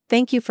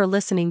Thank you for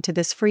listening to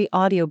this free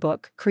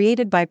audiobook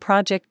created by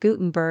Project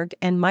Gutenberg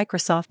and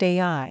Microsoft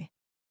AI.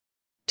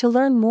 To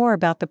learn more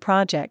about the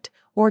project,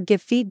 or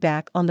give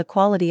feedback on the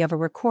quality of a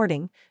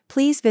recording,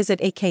 please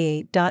visit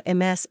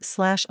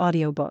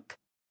aka.ms/audiobook.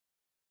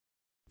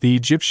 The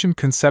Egyptian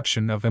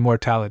Conception of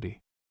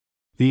Immortality.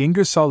 The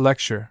Ingersoll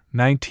Lecture,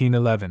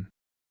 1911.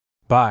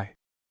 By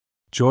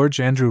George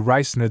Andrew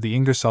Reisner. The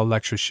Ingersoll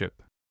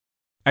Lectureship.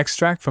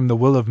 Extract from the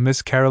will of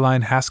Miss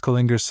Caroline Haskell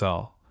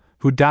Ingersoll,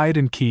 who died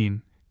in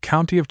Keene,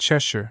 County of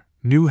Cheshire,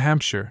 New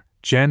Hampshire,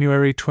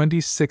 January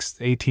 26,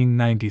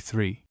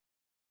 1893.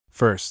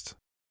 First.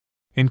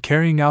 In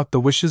carrying out the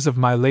wishes of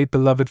my late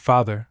beloved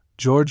father,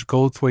 George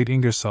Goldthwaite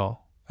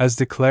Ingersoll, as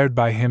declared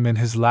by him in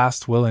his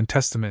last will and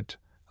testament,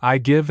 I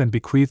give and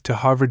bequeath to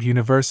Harvard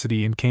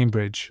University in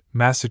Cambridge,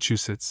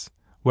 Massachusetts,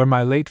 where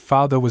my late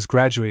father was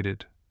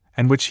graduated,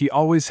 and which he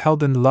always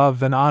held in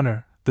love and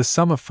honor, the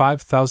sum of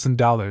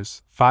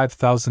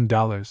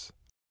 $5,000,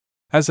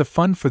 as a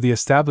fund for the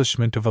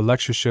establishment of a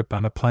lectureship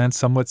on a plan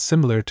somewhat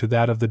similar to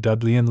that of the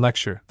Dudleyan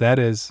lecture, that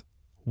is,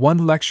 one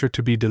lecture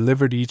to be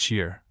delivered each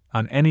year,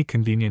 on any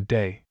convenient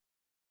day,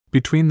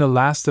 between the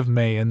last of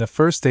May and the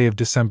first day of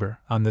December,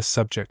 on this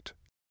subject.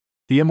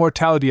 The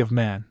Immortality of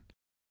Man.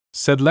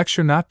 Said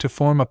lecture not to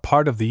form a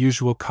part of the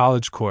usual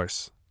college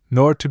course,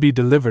 nor to be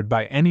delivered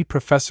by any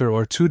professor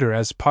or tutor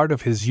as part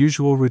of his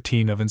usual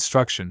routine of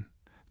instruction,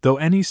 though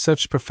any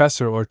such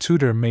professor or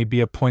tutor may be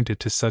appointed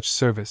to such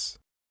service.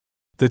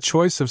 The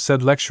choice of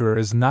said lecturer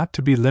is not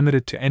to be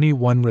limited to any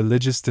one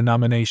religious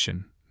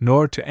denomination,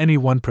 nor to any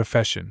one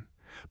profession,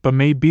 but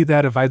may be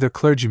that of either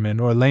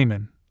clergyman or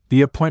layman,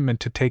 the appointment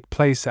to take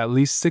place at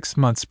least 6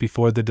 months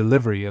before the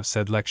delivery of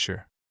said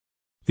lecture.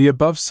 The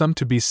above sum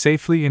to be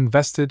safely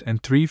invested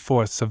and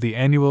 3/4 of the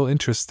annual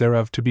interest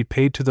thereof to be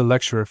paid to the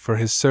lecturer for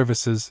his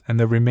services, and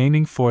the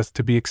remaining 1/4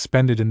 to be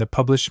expended in the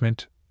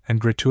publishment and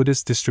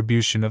gratuitous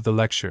distribution of the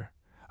lecture,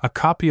 a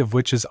copy of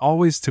which is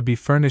always to be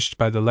furnished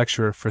by the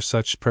lecturer for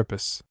such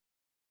purpose.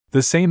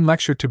 The same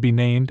lecture to be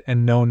named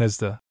and known as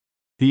the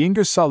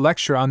Ingersoll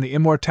Lecture on the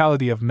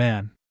Immortality of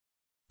Man.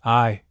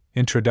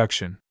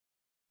 Introduction.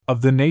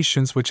 Of the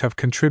nations which have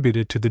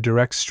contributed to the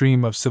direct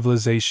stream of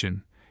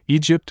civilization,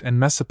 Egypt and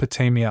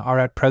Mesopotamia are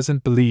at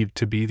present believed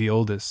to be the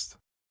oldest.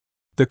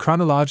 The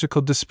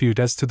chronological dispute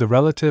as to the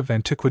relative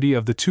antiquity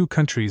of the two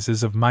countries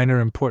is of minor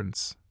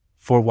importance,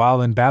 for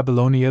while in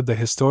Babylonia the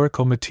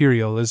historical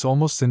material is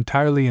almost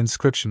entirely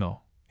inscriptional,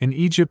 in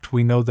Egypt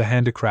we know the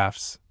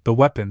handicrafts, the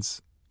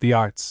weapons, the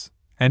arts,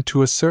 and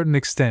to a certain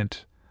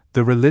extent,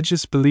 the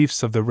religious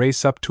beliefs of the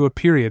race up to a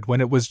period when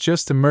it was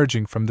just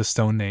emerging from the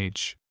Stone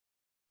Age.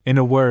 In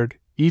a word,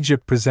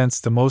 Egypt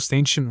presents the most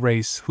ancient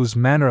race whose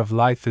manner of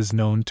life is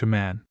known to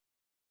man.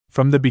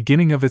 From the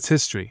beginning of its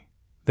history,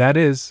 that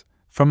is,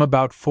 from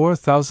about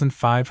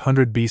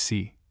 4500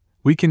 BC,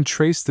 we can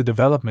trace the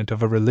development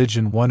of a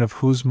religion, one of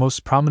whose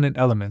most prominent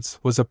elements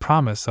was a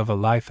promise of a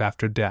life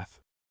after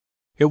death.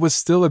 It was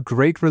still a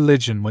great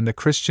religion when the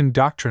Christian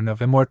doctrine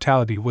of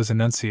immortality was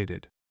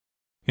enunciated.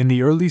 In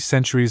the early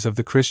centuries of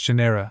the Christian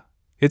era,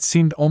 it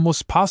seemed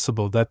almost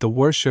possible that the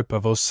worship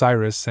of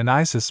Osiris and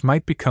Isis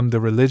might become the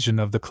religion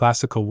of the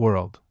classical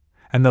world,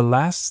 and the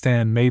last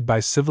stand made by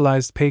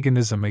civilized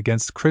paganism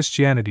against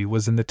Christianity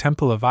was in the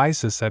temple of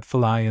Isis at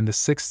Philae in the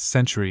 6th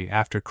century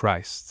after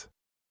Christ.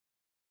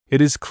 It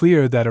is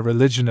clear that a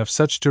religion of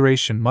such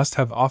duration must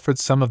have offered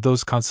some of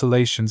those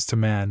consolations to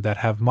man that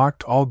have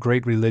marked all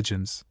great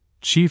religions,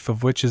 chief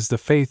of which is the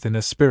faith in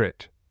a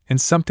spirit, in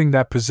something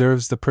that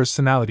preserves the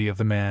personality of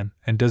the man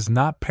and does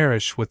not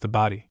perish with the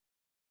body.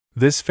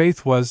 This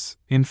faith was,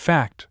 in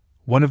fact,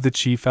 one of the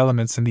chief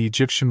elements in the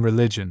Egyptian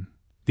religion,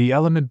 the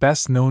element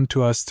best known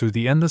to us through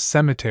the endless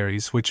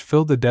cemeteries which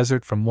fill the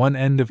desert from one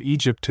end of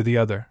Egypt to the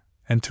other,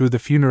 and through the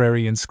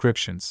funerary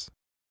inscriptions.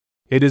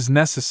 It is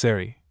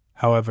necessary,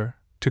 however,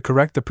 to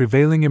correct the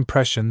prevailing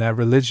impression that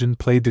religion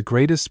played the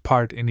greatest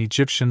part in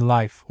Egyptian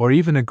life, or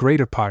even a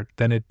greater part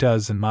than it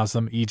does in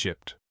Moslem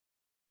Egypt.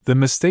 The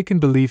mistaken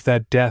belief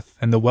that death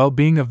and the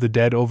well-being of the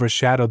dead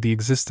overshadowed the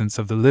existence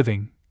of the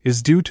living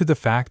is due to the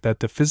fact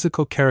that the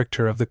physical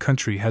character of the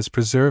country has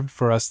preserved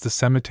for us the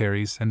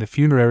cemeteries and the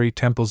funerary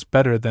temples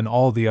better than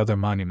all the other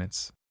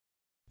monuments.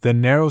 The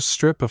narrow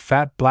strip of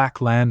fat black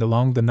land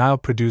along the Nile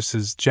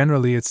produces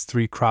generally its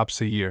 3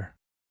 crops a year.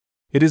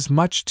 It is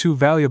much too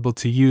valuable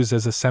to use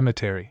as a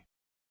cemetery.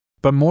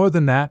 But more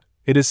than that,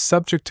 it is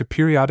subject to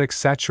periodic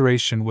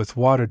saturation with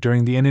water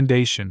during the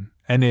inundation,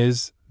 and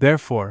is,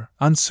 therefore,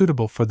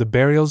 unsuitable for the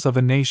burials of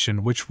a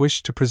nation which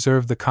wished to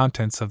preserve the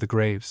contents of the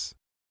graves.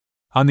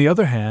 On the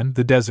other hand,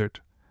 the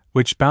desert,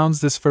 which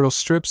bounds this fertile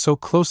strip so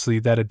closely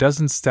that a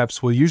dozen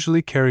steps will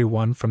usually carry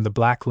one from the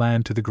black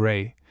land to the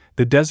gray,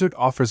 the desert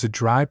offers a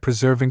dry,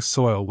 preserving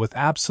soil with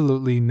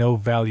absolutely no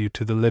value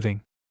to the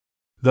living.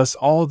 Thus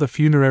all the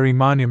funerary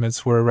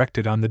monuments were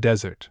erected on the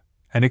desert,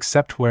 and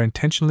except where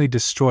intentionally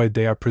destroyed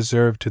they are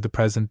preserved to the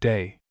present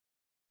day.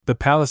 The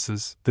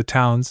palaces, the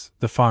towns,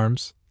 the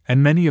farms,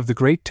 and many of the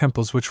great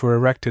temples which were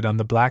erected on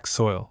the black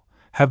soil,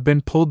 have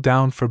been pulled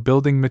down for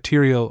building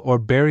material or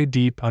buried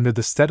deep under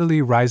the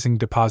steadily rising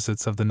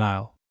deposits of the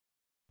Nile.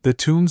 The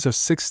tombs of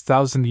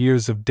 6,000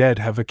 years of dead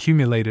have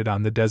accumulated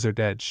on the desert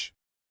edge.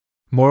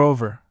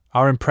 Moreover,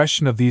 our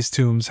impression of these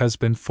tombs has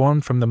been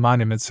formed from the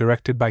monuments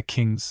erected by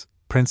kings,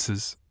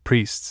 princes,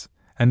 priests,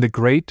 and the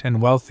great and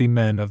wealthy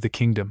men of the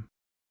kingdom.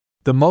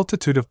 The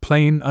multitude of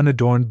plain,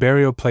 unadorned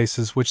burial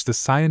places which the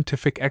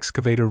scientific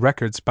excavator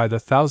records by the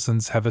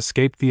thousands have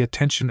escaped the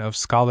attention of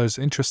scholars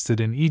interested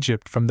in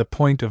Egypt from the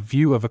point of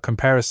view of a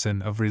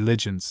comparison of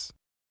religions.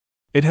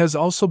 It has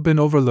also been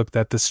overlooked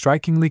that the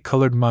strikingly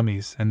colored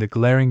mummies and the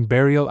glaring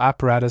burial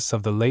apparatus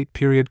of the late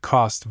period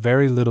cost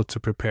very little to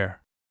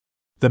prepare.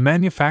 The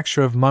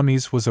manufacture of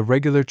mummies was a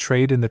regular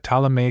trade in the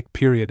Ptolemaic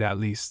period at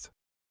least.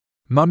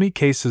 Mummy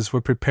cases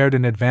were prepared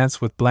in advance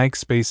with blank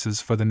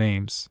spaces for the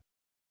names.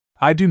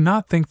 I do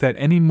not think that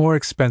any more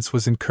expense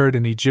was incurred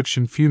in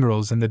Egyptian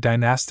funerals in the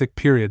dynastic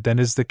period than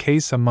is the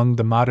case among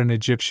the modern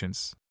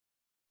Egyptians.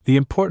 The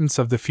importance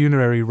of the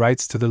funerary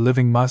rites to the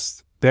living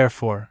must,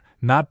 therefore,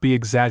 not be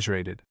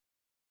exaggerated.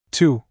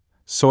 2.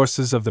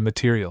 Sources of the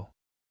material.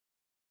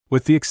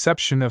 With the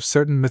exception of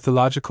certain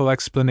mythological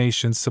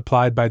explanations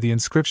supplied by the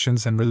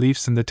inscriptions and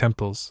reliefs in the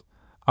temples,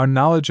 our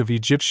knowledge of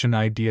Egyptian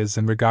ideas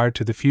in regard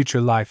to the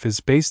future life is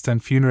based on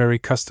funerary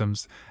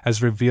customs,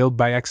 as revealed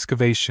by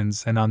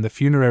excavations, and on the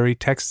funerary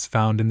texts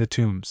found in the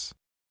tombs.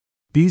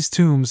 These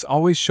tombs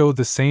always show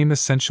the same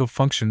essential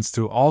functions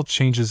through all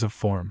changes of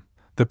form: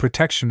 the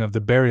protection of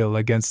the burial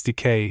against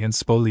decay and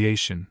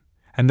spoliation,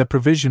 and the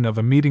provision of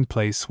a meeting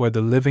place where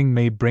the living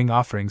may bring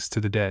offerings to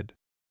the dead.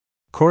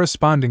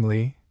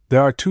 Correspondingly,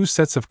 there are two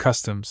sets of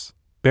customs: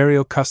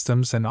 burial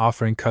customs and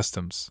offering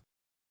customs.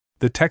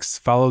 The texts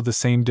follow the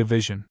same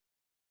division.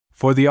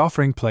 For the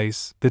offering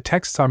place, the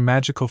texts are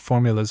magical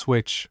formulas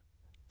which,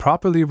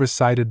 properly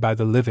recited by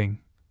the living,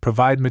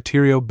 provide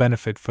material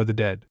benefit for the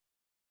dead.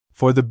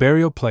 For the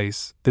burial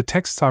place, the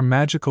texts are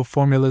magical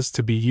formulas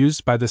to be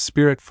used by the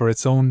spirit for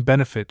its own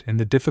benefit in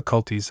the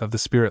difficulties of the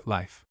spirit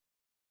life.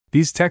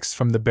 These texts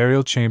from the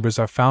burial chambers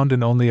are found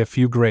in only a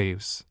few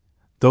graves,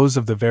 those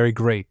of the very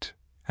great,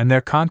 and their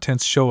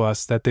contents show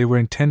us that they were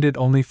intended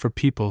only for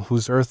people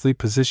whose earthly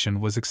position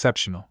was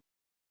exceptional.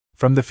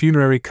 From the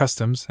funerary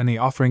customs and the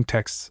offering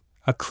texts,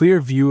 a clear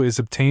view is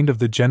obtained of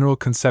the general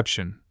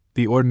conception,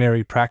 the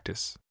ordinary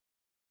practice.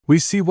 We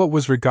see what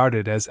was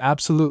regarded as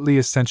absolutely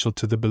essential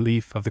to the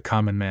belief of the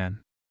common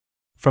man.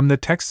 From the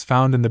texts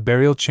found in the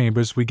burial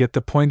chambers we get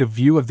the point of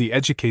view of the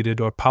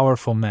educated or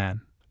powerful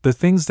man, the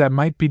things that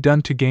might be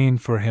done to gain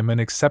for him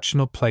an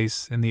exceptional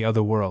place in the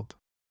other world.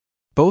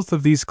 Both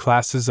of these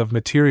classes of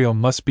material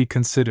must be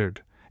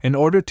considered, in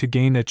order to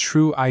gain a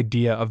true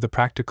idea of the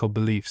practical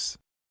beliefs.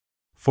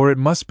 For it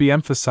must be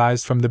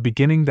emphasized from the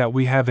beginning that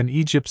we have in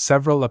Egypt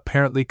several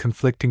apparently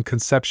conflicting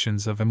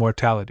conceptions of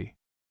immortality.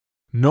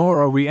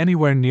 Nor are we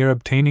anywhere near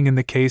obtaining in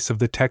the case of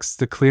the texts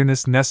the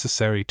clearness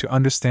necessary to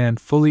understand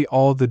fully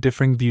all the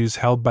differing views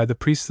held by the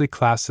priestly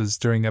classes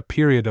during a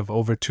period of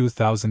over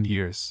 2,000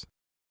 years.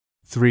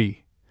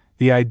 3.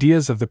 The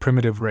ideas of the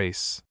primitive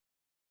race.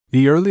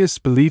 The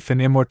earliest belief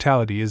in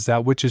immortality is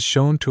that which is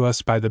shown to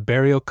us by the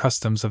burial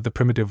customs of the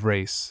primitive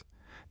race,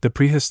 the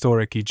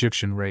prehistoric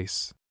Egyptian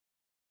race.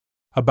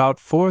 About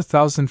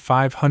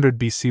 4,500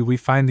 BC we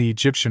find the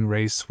Egyptian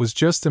race was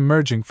just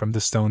emerging from the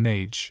Stone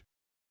Age.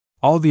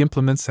 All the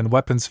implements and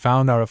weapons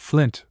found are of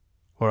flint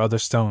or other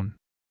stone.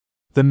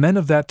 The men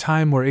of that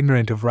time were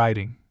ignorant of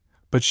writing,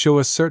 but show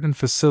a certain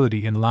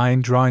facility in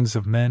line drawings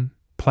of men,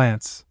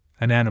 plants,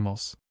 and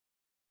animals.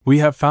 We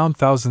have found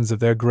thousands of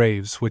their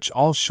graves which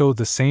all show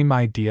the same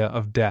idea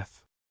of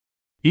death.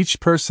 Each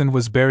person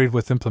was buried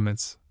with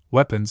implements,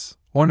 weapons,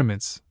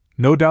 ornaments,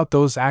 no doubt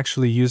those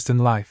actually used in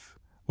life,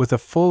 with a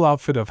full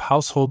outfit of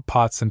household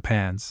pots and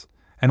pans,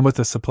 and with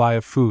a supply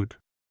of food.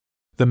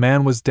 The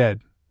man was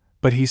dead,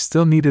 but he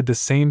still needed the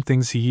same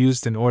things he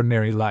used in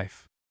ordinary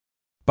life.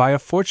 By a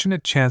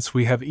fortunate chance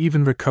we have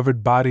even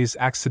recovered bodies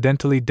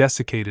accidentally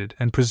desiccated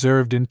and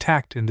preserved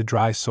intact in the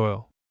dry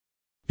soil.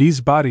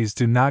 These bodies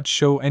do not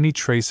show any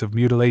trace of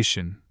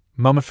mutilation,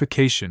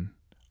 mummification,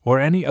 or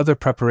any other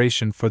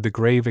preparation for the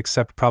grave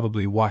except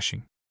probably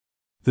washing.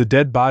 The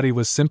dead body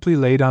was simply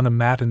laid on a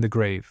mat in the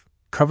grave,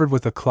 covered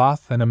with a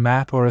cloth and a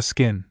mat or a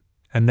skin,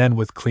 and then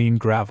with clean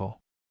gravel.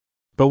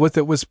 But with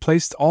it was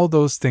placed all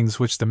those things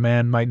which the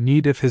man might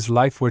need if his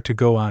life were to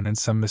go on in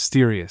some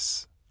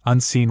mysterious,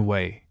 unseen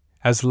way,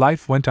 as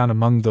life went on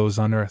among those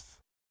on earth.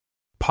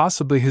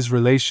 Possibly his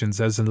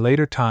relations, as in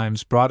later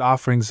times, brought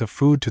offerings of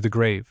food to the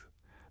grave,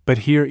 but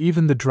here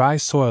even the dry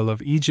soil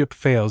of Egypt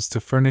fails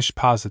to furnish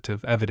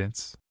positive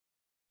evidence.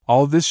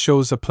 All this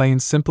shows a plain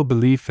simple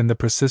belief in the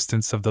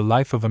persistence of the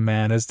life of a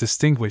man as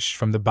distinguished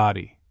from the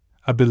body,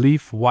 a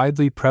belief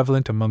widely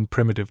prevalent among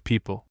primitive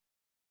people.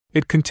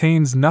 It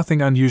contains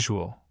nothing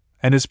unusual,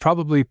 and is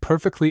probably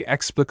perfectly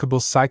explicable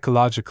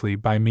psychologically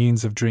by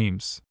means of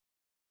dreams.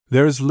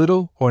 There is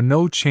little or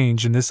no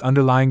change in this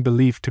underlying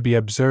belief to be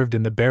observed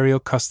in the burial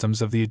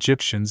customs of the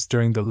Egyptians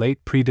during the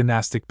late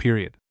pre-dynastic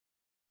period.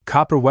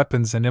 Copper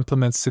weapons and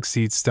implements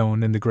succeed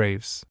stone in the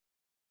graves.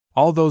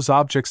 All those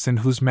objects in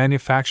whose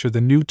manufacture the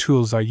new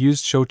tools are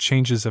used show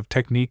changes of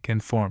technique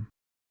and form.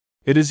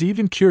 It is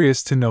even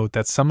curious to note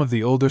that some of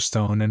the older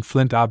stone and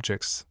flint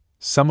objects,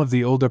 some of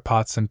the older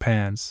pots and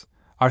pans,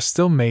 are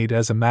still made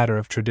as a matter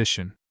of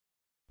tradition.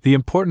 The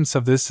importance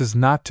of this is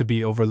not to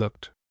be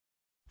overlooked.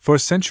 For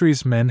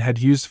centuries men had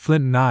used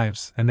flint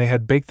knives and they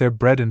had baked their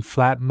bread in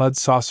flat mud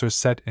saucers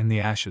set in the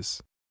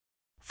ashes.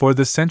 For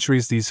the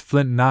centuries these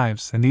flint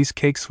knives and these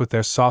cakes with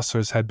their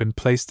saucers had been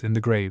placed in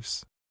the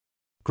graves.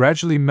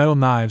 Gradually metal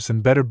knives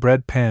and better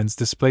bread pans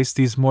displaced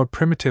these more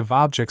primitive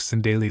objects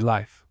in daily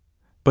life,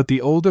 but the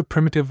older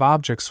primitive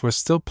objects were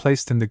still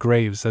placed in the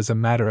graves as a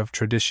matter of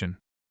tradition.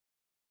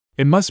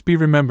 It must be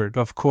remembered,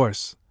 of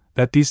course,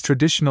 that these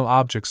traditional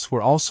objects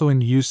were also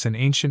in use in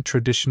ancient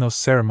traditional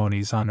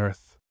ceremonies on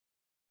earth.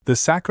 The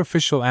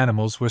sacrificial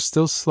animals were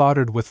still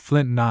slaughtered with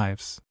flint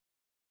knives.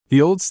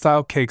 The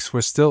old-style cakes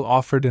were still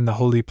offered in the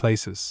holy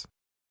places.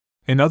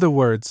 In other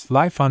words,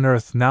 life on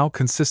earth now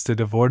consisted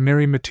of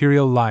ordinary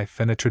material life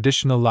and a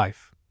traditional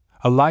life,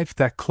 a life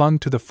that clung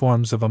to the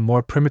forms of a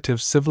more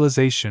primitive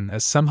civilization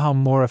as somehow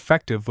more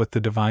effective with the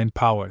divine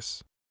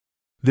powers.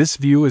 This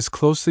view is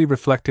closely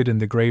reflected in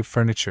the grave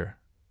furniture.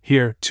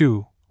 Here,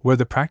 too, were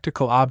the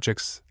practical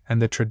objects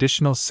and the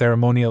traditional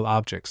ceremonial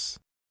objects.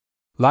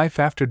 Life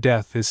after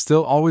death is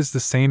still always the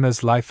same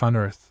as life on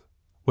earth,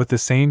 with the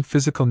same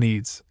physical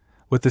needs,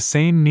 with the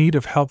same need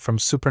of help from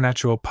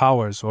supernatural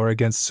powers or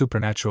against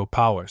supernatural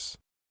powers.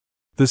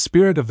 The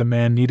spirit of the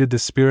man needed the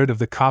spirit of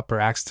the copper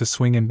axe to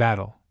swing in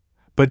battle,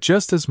 but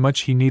just as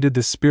much he needed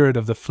the spirit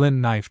of the flint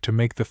knife to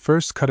make the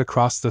first cut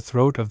across the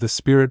throat of the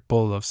spirit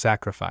bull of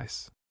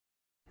sacrifice.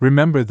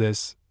 Remember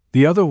this: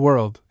 the other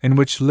world, in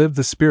which lived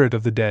the spirit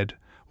of the dead,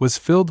 was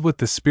filled with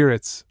the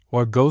spirits,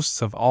 or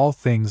ghosts of all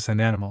things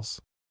and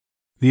animals.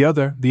 The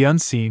other, the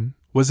unseen,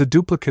 was a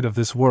duplicate of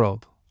this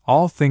world.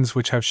 All things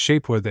which have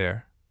shape were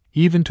there,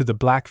 even to the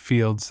black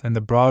fields and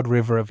the broad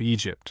river of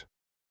Egypt.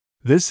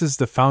 This is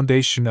the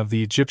foundation of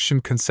the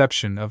Egyptian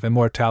conception of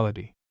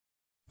immortality.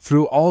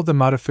 Through all the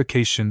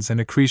modifications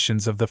and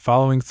accretions of the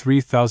following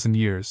 3,000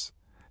 years,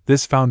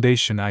 this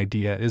foundation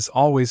idea is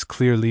always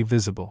clearly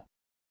visible.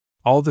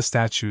 All the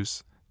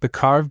statues, the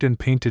carved and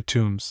painted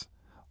tombs,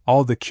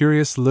 all the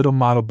curious little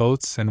model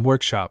boats and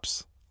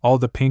workshops, all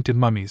the painted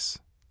mummies,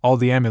 all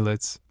the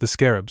amulets, the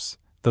scarabs,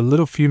 the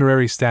little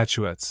funerary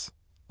statuettes,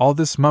 all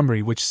this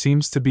mummery which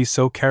seems to be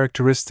so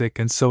characteristic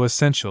and so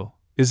essential,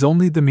 is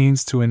only the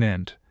means to an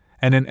end,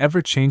 and an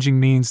ever-changing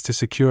means to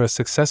secure a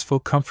successful,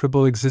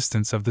 comfortable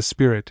existence of the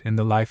spirit in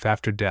the life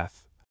after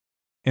death,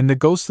 in the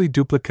ghostly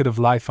duplicate of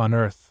life on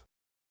earth.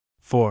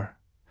 4.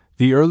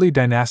 The early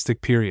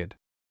dynastic period.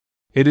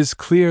 It is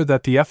clear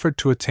that the effort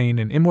to attain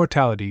an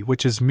immortality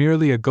which is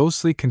merely a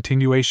ghostly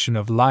continuation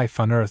of life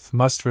on earth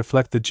must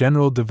reflect the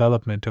general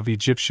development of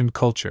Egyptian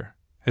culture,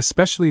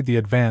 especially the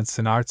advance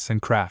in arts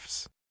and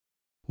crafts.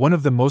 One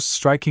of the most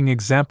striking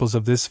examples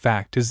of this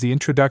fact is the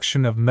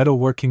introduction of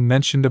metalworking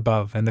mentioned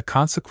above and the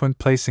consequent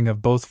placing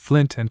of both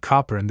flint and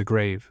copper in the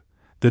grave,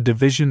 the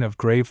division of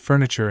grave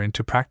furniture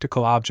into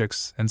practical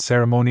objects and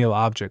ceremonial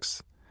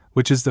objects,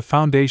 which is the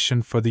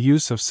foundation for the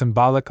use of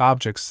symbolic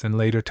objects in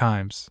later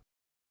times.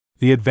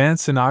 The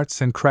advance in arts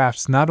and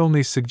crafts not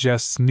only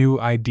suggests new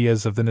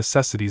ideas of the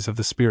necessities of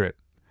the spirit,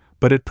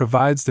 but it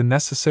provides the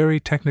necessary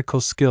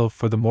technical skill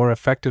for the more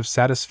effective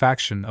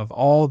satisfaction of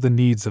all the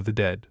needs of the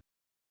dead.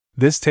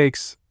 This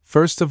takes,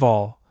 first of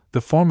all,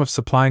 the form of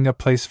supplying a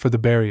place for the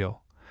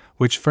burial,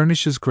 which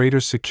furnishes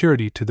greater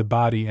security to the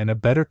body and a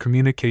better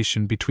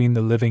communication between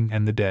the living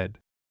and the dead.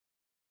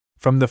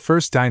 From the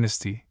first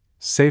dynasty,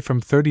 say from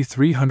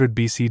 3300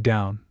 BC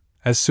down,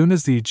 as soon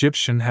as the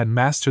Egyptian had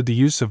mastered the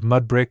use of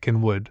mud brick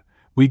and wood,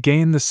 we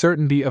gain the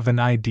certainty of an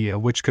idea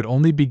which could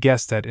only be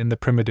guessed at in the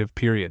primitive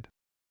period.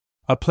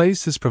 A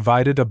place is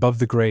provided above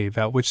the grave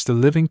at which the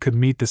living could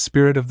meet the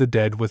spirit of the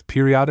dead with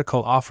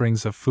periodical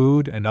offerings of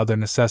food and other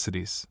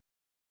necessities.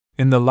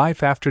 In the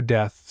life after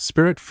death,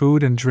 spirit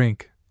food and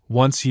drink,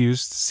 once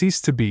used,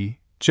 ceased to be,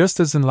 just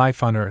as in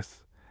life on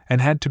earth, and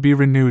had to be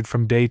renewed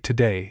from day to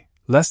day,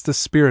 lest the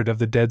spirit of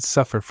the dead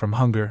suffer from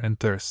hunger and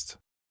thirst.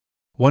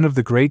 One of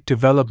the great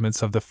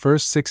developments of the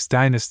first 6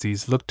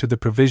 dynasties looked to the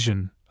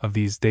provision of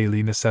these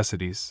daily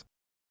necessities.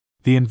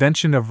 The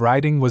invention of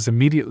writing was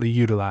immediately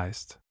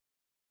utilized.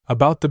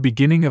 About the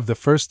beginning of the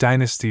first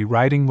dynasty,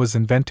 writing was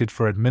invented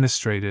for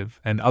administrative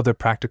and other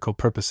practical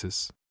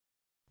purposes.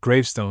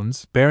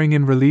 Gravestones, bearing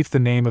in relief the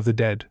name of the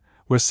dead,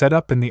 were set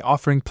up in the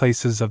offering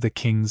places of the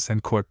kings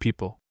and court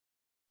people.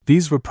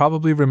 These were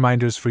probably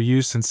reminders for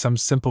use in some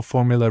simple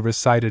formula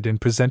recited in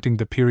presenting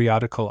the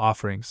periodical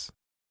offerings.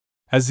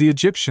 As the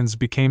Egyptians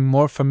became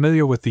more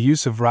familiar with the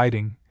use of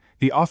writing,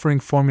 the offering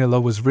formula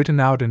was written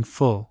out in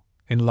full,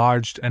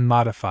 enlarged and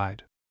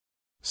modified.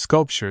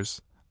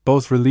 Sculptures,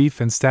 both relief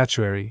and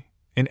statuary,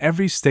 in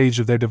every stage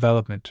of their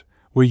development,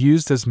 were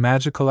used as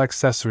magical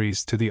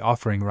accessories to the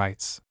offering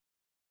rites.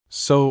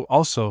 So,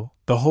 also,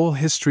 the whole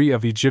history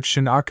of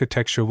Egyptian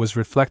architecture was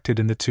reflected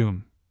in the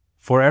tomb,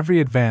 for every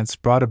advance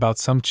brought about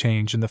some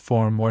change in the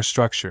form or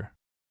structure.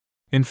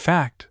 In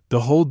fact,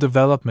 the whole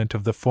development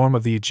of the form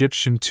of the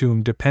Egyptian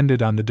tomb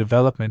depended on the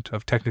development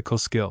of technical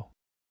skill.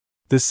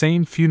 The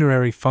same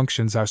funerary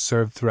functions are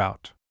served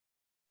throughout.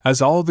 As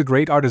all the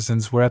great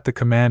artisans were at the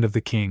command of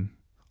the king,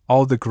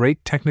 all the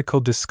great technical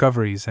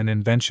discoveries and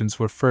inventions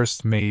were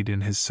first made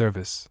in his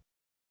service.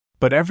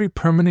 But every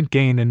permanent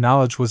gain in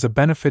knowledge was a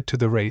benefit to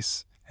the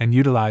race and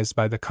utilized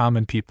by the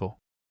common people.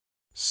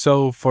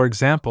 So, for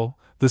example,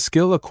 the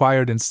skill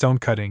acquired in stone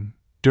cutting,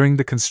 during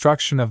the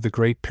construction of the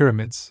Great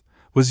Pyramids,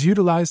 was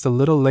utilized a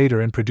little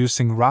later in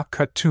producing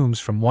rock-cut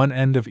tombs from one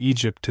end of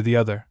Egypt to the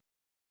other.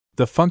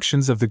 The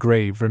functions of the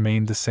grave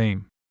remained the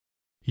same.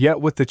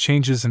 Yet with the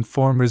changes in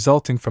form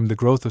resulting from the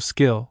growth of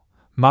skill,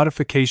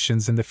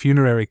 modifications in the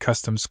funerary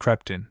customs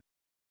crept in.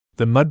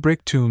 The mud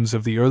brick tombs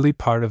of the early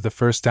part of the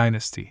First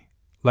Dynasty,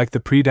 like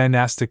the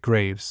pre-dynastic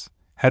graves,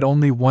 had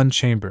only one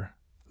chamber,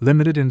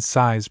 limited in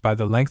size by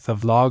the length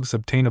of logs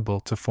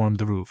obtainable to form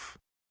the roof.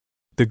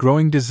 The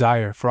growing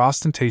desire for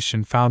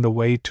ostentation found a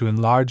way to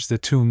enlarge the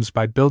tombs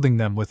by building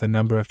them with a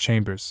number of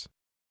chambers.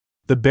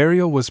 The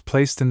burial was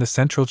placed in the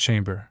central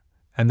chamber,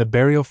 and the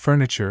burial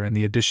furniture in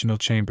the additional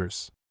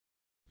chambers.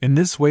 In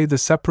this way, the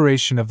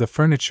separation of the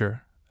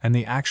furniture and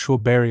the actual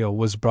burial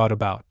was brought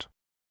about.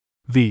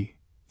 The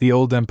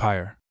Old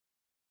Empire.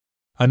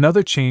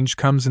 Another change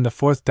comes in the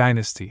Fourth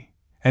Dynasty,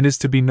 and is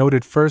to be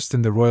noted first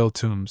in the royal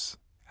tombs,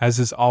 as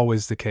is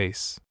always the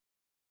case.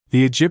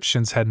 The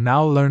Egyptians had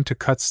now learned to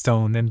cut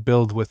stone and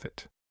build with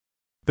it.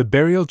 The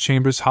burial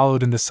chambers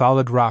hollowed in the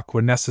solid rock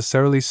were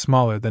necessarily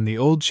smaller than the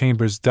old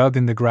chambers dug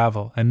in the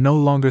gravel and no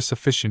longer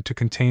sufficient to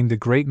contain the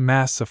great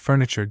mass of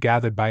furniture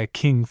gathered by a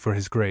king for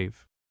his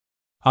grave.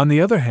 On the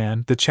other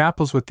hand, the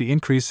chapels with the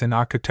increase in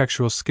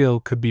architectural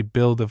skill could be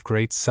built of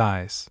great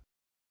size.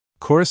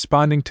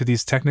 Corresponding to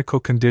these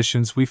technical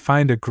conditions, we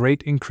find a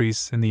great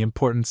increase in the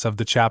importance of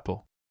the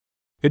chapel.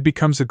 It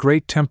becomes a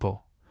great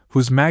temple,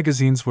 whose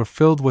magazines were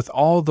filled with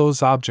all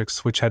those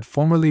objects which had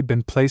formerly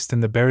been placed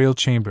in the burial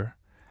chamber,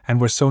 and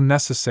were so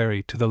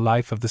necessary to the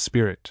life of the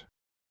spirit.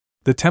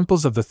 The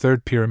temples of the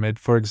Third Pyramid,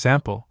 for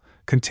example,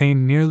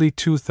 contained nearly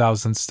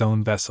 2,000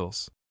 stone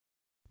vessels.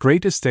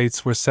 Great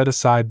estates were set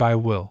aside by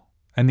will,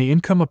 and the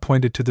income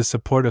appointed to the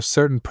support of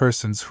certain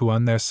persons who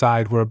on their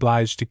side were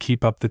obliged to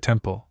keep up the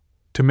temple,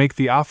 to make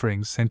the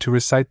offerings and to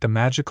recite the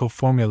magical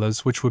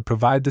formulas which would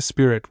provide the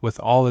spirit with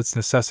all its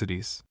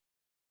necessities.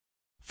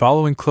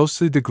 Following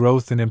closely the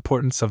growth and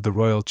importance of the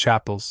royal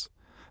chapels,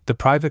 the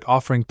private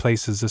offering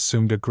places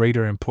assumed a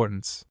greater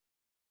importance.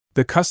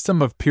 The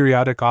custom of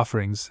periodic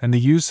offerings and the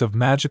use of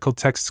magical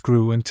texts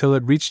grew until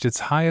it reached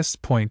its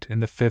highest point in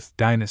the Fifth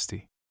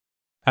Dynasty.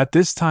 At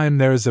this time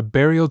there is a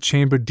burial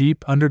chamber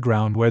deep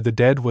underground where the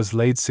dead was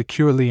laid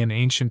securely in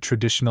ancient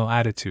traditional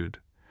attitude,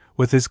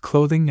 with his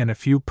clothing and a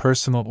few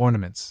personal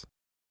ornaments.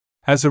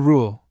 As a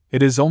rule,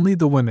 it is only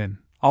the women,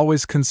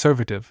 always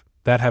conservative,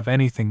 that have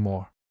anything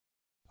more.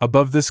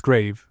 Above this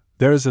grave,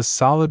 there is a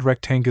solid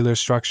rectangular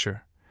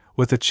structure,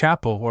 with a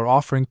chapel or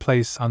offering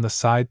place on the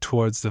side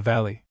towards the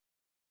valley.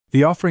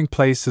 The offering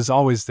place is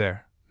always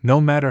there, no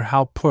matter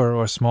how poor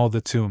or small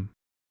the tomb.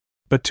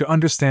 But to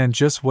understand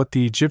just what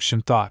the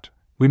Egyptian thought,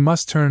 we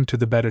must turn to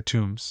the better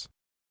tombs.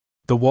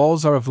 The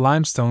walls are of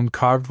limestone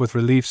carved with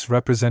reliefs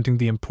representing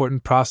the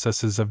important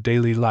processes of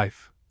daily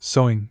life: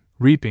 sowing,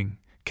 reaping,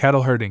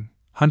 cattle herding,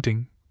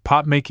 hunting,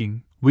 pot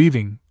making,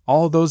 weaving,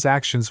 all those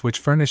actions which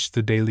furnish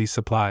the daily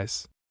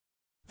supplies.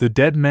 The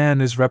dead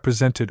man is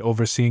represented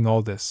overseeing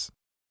all this.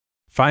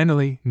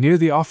 Finally, near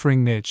the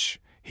offering niche,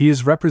 he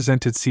is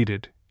represented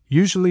seated,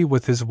 usually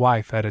with his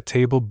wife at a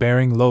table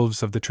bearing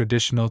loaves of the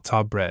traditional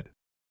taw bread.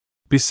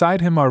 Beside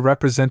him are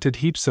represented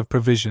heaps of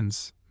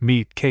provisions,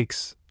 meat,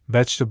 cakes,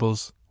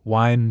 vegetables,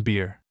 wine, and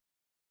beer.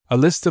 A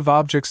list of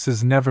objects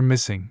is never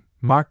missing,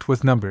 marked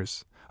with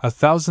numbers: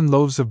 1,000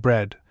 loaves of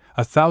bread,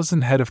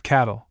 1,000 head of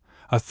cattle,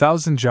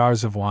 1,000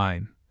 jars of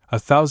wine,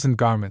 1,000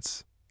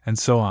 garments, and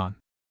so on.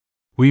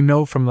 We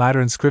know from later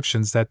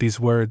inscriptions that these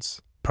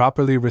words,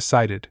 properly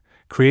recited,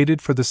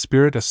 created for the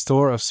spirit a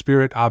store of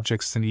spirit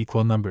objects in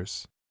equal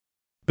numbers.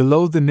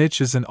 Below the niche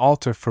is an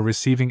altar for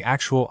receiving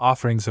actual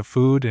offerings of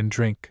food and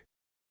drink.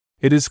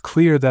 It is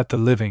clear that the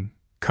living,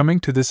 coming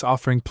to this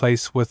offering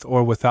place with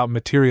or without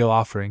material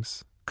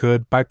offerings,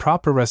 could, by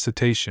proper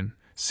recitation,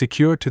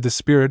 secure to the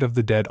spirit of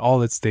the dead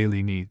all its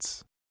daily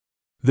needs.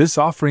 This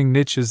offering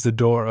niche is the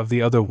door of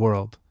the other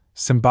world,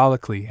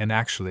 symbolically and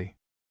actually.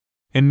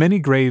 In many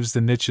graves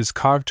the niche is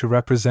carved to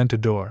represent a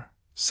door,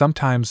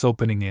 sometimes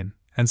opening in,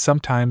 and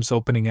sometimes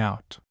opening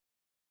out.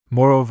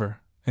 Moreover,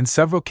 in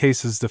several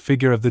cases the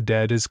figure of the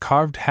dead is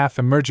carved half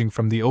emerging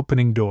from the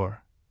opening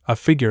door, a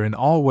figure in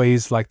all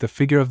ways like the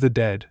figure of the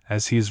dead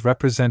as he is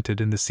represented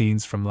in the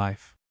scenes from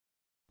life.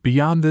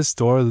 Beyond this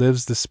door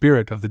lives the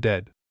spirit of the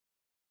dead.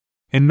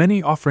 In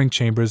many offering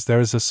chambers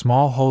there is a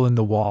small hole in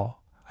the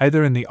wall,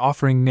 either in the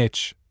offering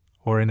niche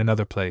or in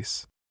another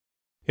place.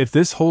 If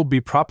this hole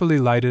be properly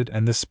lighted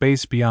and the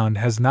space beyond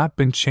has not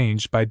been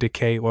changed by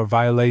decay or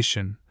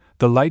violation,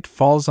 the light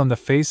falls on the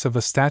face of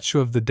a statue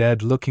of the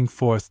dead looking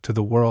forth to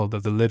the world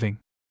of the living.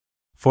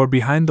 For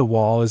behind the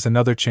wall is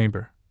another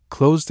chamber,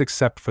 closed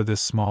except for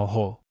this small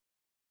hole.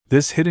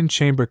 This hidden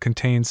chamber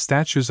contains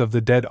statues of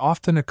the dead,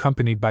 often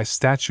accompanied by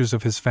statues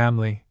of his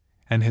family,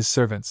 and his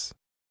servants.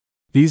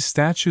 These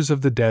statues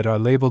of the dead are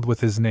labeled with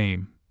his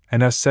name,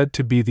 and are said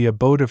to be the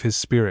abode of his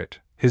spirit,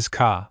 his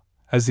Ka,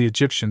 as the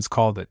Egyptians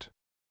called it.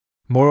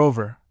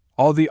 Moreover,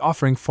 all the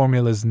offering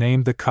formulas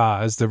named the Ka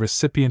as the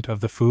recipient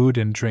of the food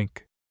and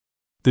drink.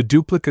 The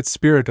duplicate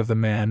spirit of the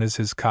man is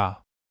his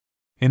Ka.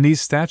 In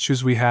these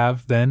statues we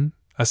have, then,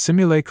 a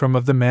simulacrum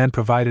of the man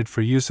provided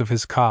for use of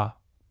his Ka,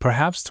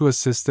 perhaps to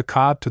assist the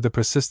Ka to the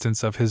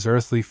persistence of his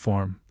earthly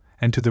form,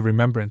 and to the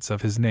remembrance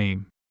of his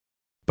name.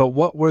 But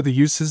what were the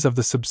uses of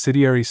the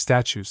subsidiary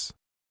statues?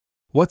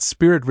 What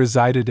spirit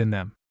resided in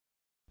them?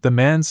 The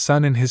man's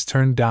son in his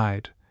turn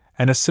died,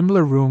 and a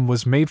similar room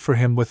was made for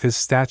him with his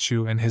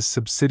statue and his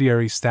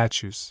subsidiary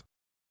statues.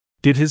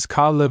 Did his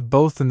Ka live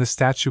both in the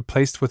statue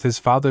placed with his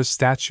father's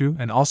statue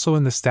and also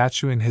in the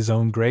statue in his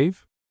own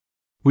grave?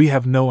 We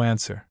have no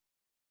answer.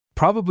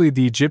 Probably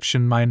the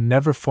Egyptian mind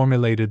never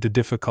formulated the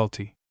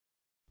difficulty.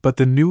 But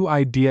the new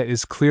idea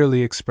is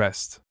clearly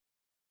expressed.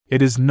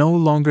 It is no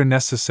longer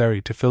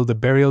necessary to fill the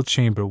burial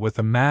chamber with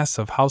a mass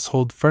of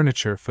household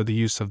furniture for the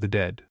use of the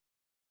dead.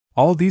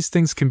 All these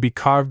things can be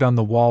carved on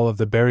the wall of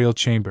the burial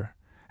chamber,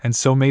 and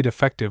so made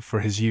effective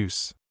for his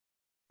use.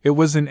 It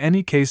was in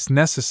any case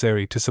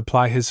necessary to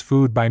supply his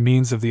food by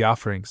means of the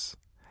offerings,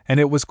 and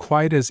it was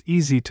quite as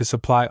easy to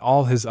supply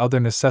all his other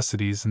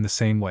necessities in the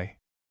same way.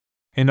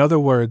 In other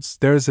words,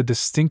 there is a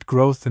distinct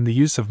growth in the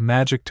use of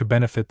magic to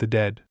benefit the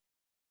dead.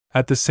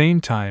 At the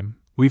same time,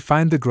 we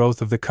find the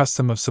growth of the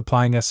custom of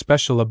supplying a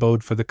special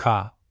abode for the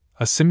Ka,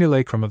 a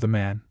simulacrum of the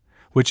man,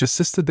 which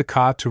assisted the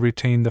Ka to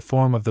retain the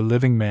form of the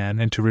living man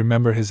and to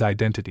remember his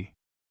identity.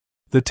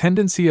 The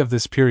tendency of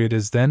this period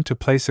is then to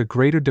place a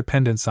greater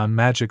dependence on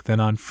magic than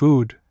on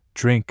food,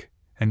 drink,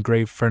 and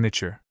grave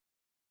furniture.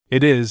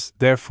 It is,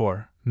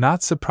 therefore,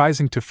 not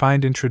surprising to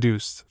find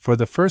introduced, for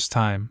the first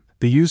time,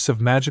 the use of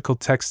magical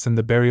texts in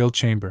the burial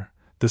chamber,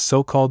 the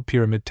so-called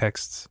pyramid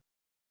texts.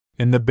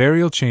 In the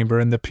burial chamber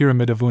in the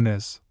Pyramid of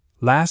Unes,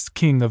 last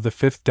king of the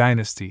 5th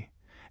dynasty,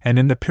 and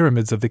in the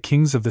pyramids of the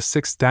kings of the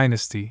 6th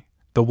dynasty,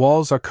 the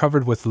walls are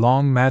covered with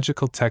long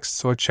magical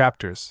texts or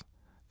chapters,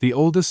 the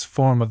oldest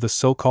form of the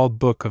so-called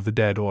Book of the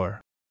Dead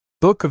or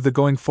Book of the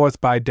Going Forth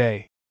by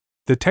Day.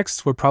 The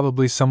texts were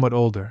probably somewhat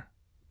older,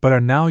 but are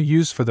now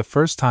used for the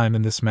first time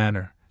in this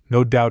manner,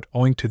 no doubt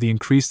owing to the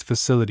increased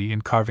facility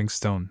in carving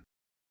stone.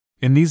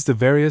 In these the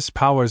various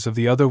powers of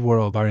the other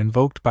world are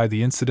invoked by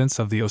the incidents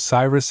of the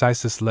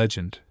Osiris-Isis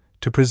legend,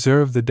 to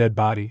preserve the dead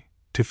body,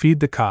 to feed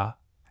the Ka,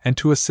 and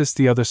to assist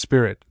the other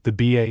spirit, the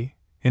Ba,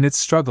 in its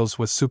struggles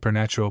with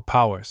supernatural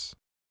powers.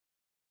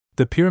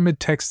 The pyramid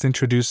texts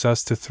introduce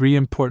us to three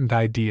important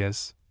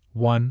ideas: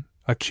 1.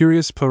 A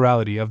curious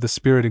plurality of the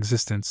spirit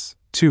existence,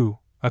 2.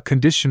 A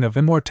condition of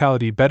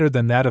immortality better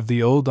than that of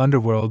the old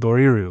underworld or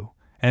Iru,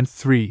 and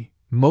 3.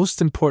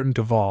 Most important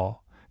of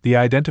all, the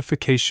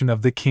identification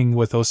of the king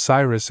with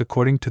Osiris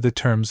according to the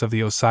terms of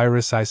the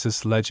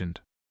Osiris-Isis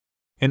legend.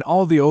 In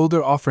all the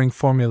older offering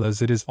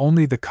formulas it is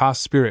only the Ka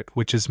spirit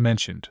which is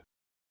mentioned.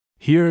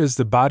 Here is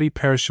the body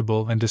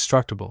perishable and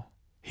destructible,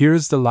 here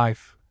is the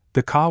life,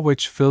 the Ka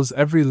which fills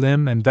every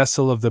limb and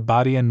vessel of the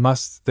body and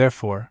must,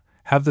 therefore,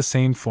 have the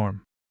same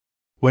form.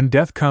 When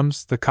death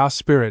comes, the Ka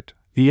spirit,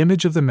 the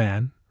image of the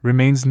man,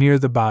 remains near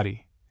the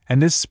body,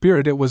 and this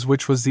spirit it was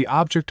which was the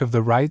object of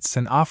the rites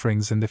and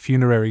offerings in the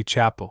funerary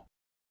chapel.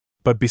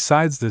 But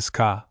besides this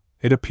Ka,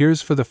 it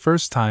appears for the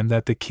first time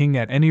that the king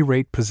at any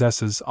rate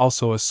possesses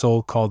also a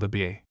soul called a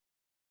Ba.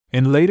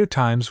 In later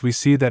times we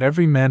see that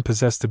every man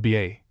possessed a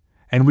Ba,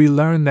 and we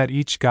learn that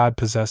each god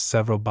possessed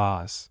several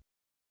Bas.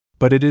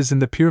 But it is in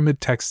the pyramid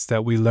texts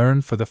that we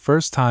learn for the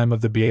first time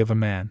of the Ba of a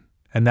man,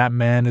 and that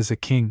man is a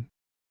king.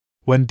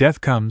 When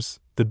death comes,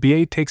 the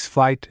Ba takes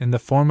flight in the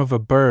form of a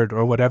bird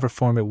or whatever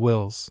form it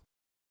wills.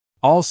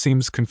 All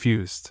seems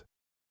confused.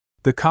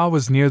 The Ka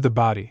was near the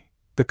body.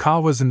 The Ka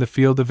was in the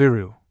field of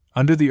Iru,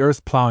 under the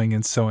earth plowing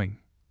and sowing.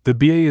 The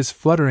Ba is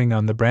fluttering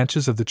on the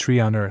branches of the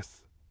tree on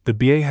earth. The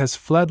Ba has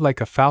fled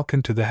like a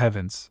falcon to the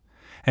heavens,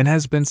 and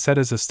has been set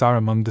as a star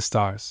among the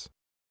stars.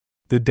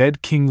 The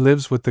dead king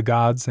lives with the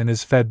gods and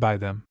is fed by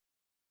them.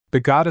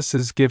 The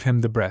goddesses give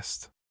him the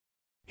breast.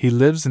 He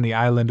lives in the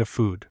island of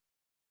food.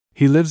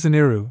 He lives in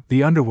Iru,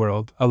 the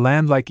underworld, a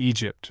land like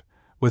Egypt,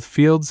 with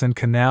fields and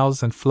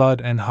canals and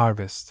flood and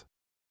harvest.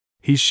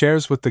 He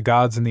shares with the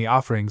gods in the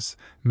offerings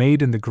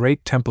made in the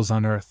great temples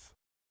on earth.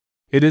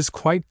 It is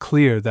quite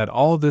clear that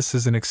all this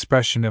is an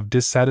expression of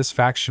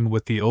dissatisfaction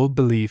with the old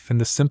belief in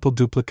the simple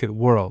duplicate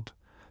world,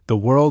 the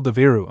world of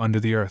Iru under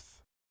the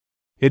earth.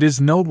 It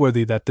is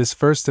noteworthy that this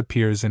first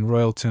appears in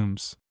royal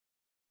tombs.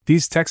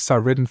 These texts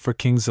are written for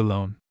kings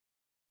alone.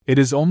 It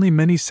is only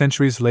many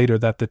centuries later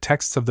that the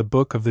texts of the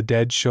Book of the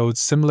Dead showed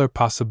similar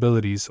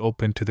possibilities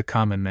open to the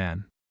common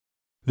man.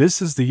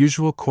 This is the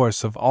usual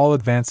course of all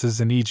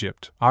advances in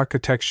Egypt: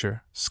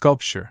 architecture,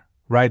 sculpture,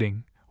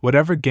 writing,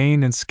 whatever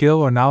gain in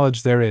skill or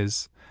knowledge there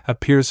is,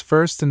 appears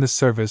first in the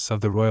service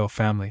of the royal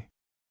family.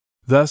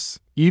 Thus,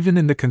 even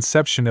in the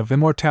conception of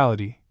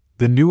immortality,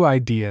 the new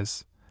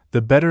ideas,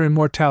 the better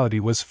immortality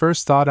was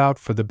first thought out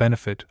for the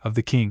benefit of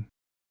the king.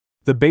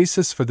 The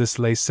basis for this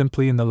lay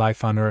simply in the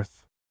life on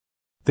earth.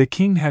 The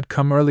king had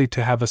come early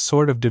to have a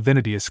sort of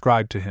divinity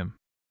ascribed to him.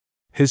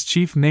 His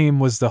chief name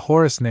was the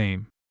Horus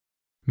name.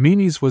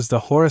 Menes was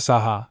the Horus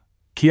Aha,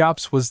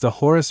 Cheops was the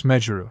Horus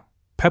Megeru,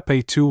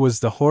 Pepe too was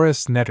the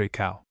Horus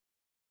Netrikau.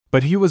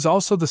 But he was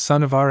also the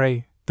son of Ra,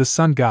 the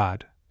sun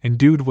god,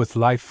 endued with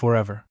life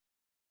forever.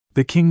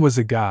 The king was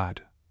a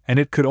god, and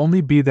it could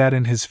only be that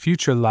in his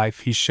future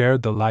life he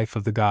shared the life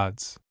of the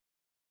gods.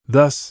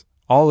 Thus,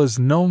 all is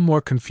no more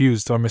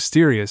confused or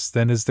mysterious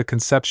than is the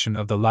conception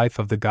of the life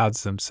of the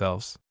gods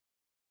themselves.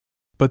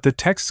 But the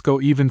texts go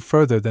even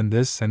further than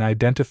this and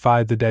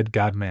identify the dead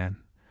god-man,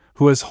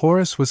 who as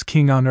Horus was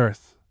king on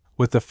earth,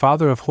 with the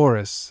father of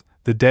Horus,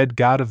 the dead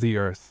god of the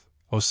earth,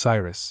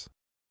 Osiris.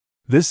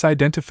 This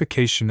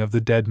identification of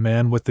the dead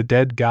man with the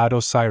dead god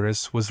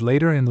Osiris was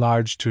later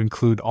enlarged to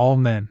include all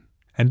men,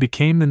 and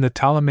became in the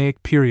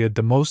Ptolemaic period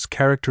the most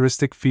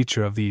characteristic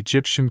feature of the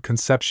Egyptian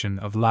conception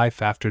of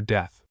life after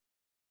death.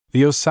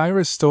 The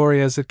Osiris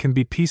story as it can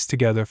be pieced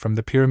together from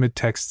the pyramid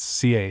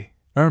texts ca.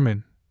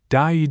 Erman,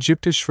 Die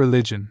Ägyptische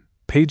Religion,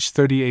 page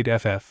 38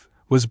 ff.,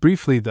 was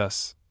briefly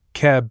thus: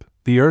 Keb,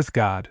 the earth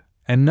god,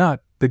 and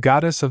Nut, the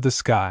goddess of the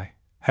sky,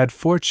 had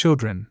 4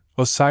 children,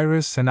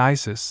 Osiris and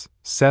Isis,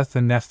 Seth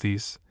and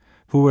Nephthys,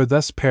 who were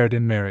thus paired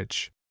in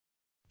marriage.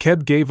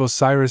 Keb gave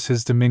Osiris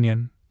his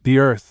dominion, the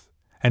earth,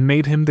 and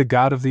made him the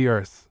god of the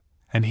earth,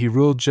 and he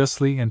ruled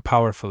justly and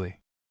powerfully.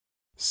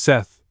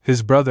 Seth,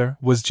 his brother,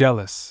 was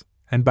jealous,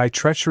 and by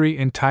treachery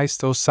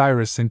enticed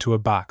Osiris into a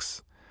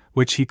box,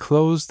 which he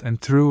closed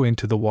and threw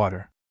into the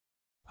water.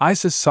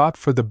 Isis sought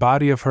for the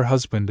body of her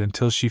husband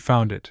until she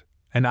found it,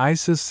 and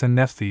Isis and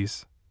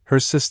Nephthys, her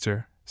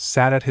sister,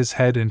 sat at his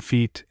head and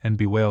feet and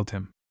bewailed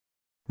him.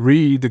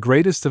 Re, the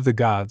greatest of the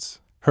gods,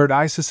 heard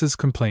Isis's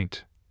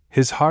complaint.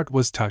 His heart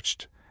was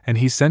touched, and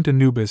he sent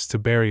Anubis to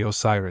bury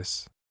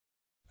Osiris.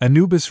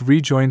 Anubis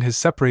rejoined his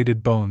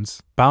separated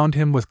bones, bound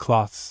him with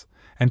cloths,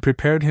 and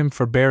prepared him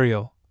for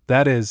burial,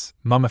 that is,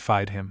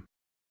 mummified him.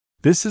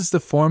 This is the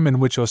form in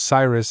which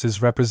Osiris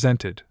is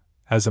represented,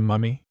 as a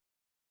mummy.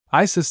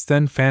 Isis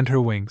then fanned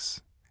her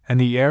wings, and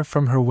the air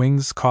from her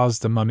wings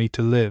caused the mummy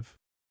to live.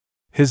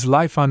 His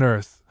life on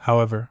earth,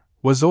 however,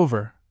 was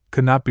over,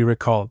 could not be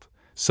recalled,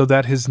 so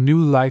that his new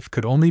life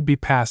could only be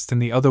passed in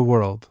the other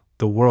world,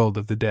 the world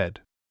of the dead.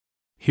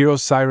 Here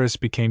Osiris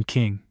became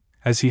king,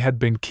 as he had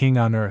been king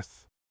on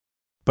earth.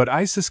 But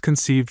Isis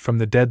conceived from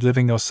the dead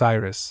living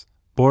Osiris,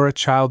 bore a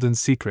child in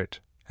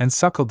secret, and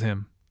suckled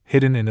him,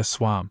 hidden in a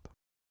swamp.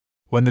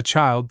 When the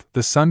child,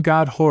 the sun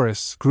god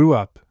Horus, grew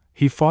up,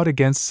 he fought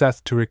against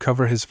Seth to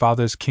recover his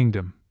father's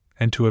kingdom,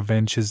 and to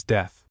avenge his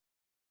death.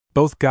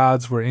 Both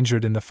gods were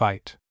injured in the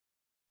fight.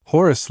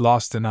 Horus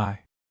lost an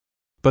eye.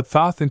 But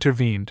Thoth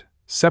intervened,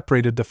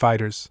 separated the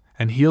fighters,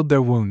 and healed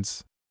their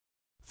wounds.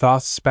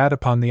 Thoth spat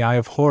upon the eye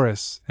of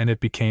Horus, and it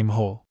became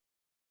whole.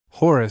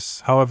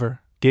 Horus,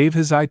 however, gave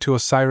his eye to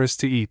Osiris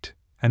to eat,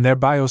 and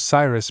thereby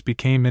Osiris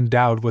became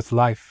endowed with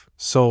life,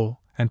 soul,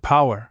 and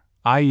power,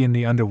 i.e. in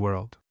the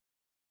underworld.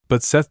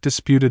 But Seth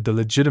disputed the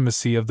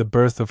legitimacy of the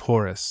birth of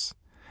Horus,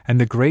 and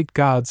the great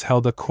gods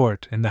held a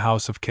court in the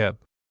house of Keb.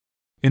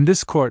 In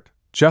this court,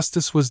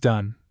 justice was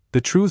done,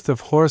 the truth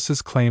of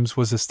Horus's claims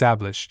was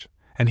established,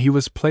 and he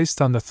was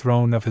placed on the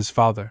throne of his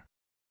father.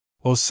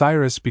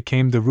 Osiris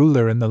became the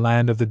ruler in the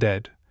land of the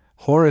dead,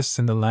 Horus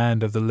in the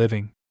land of the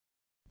living.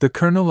 The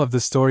kernel of the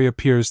story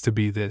appears to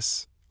be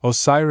this: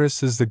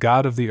 Osiris is the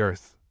god of the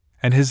earth,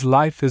 and his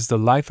life is the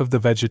life of the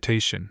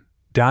vegetation,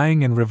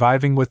 dying and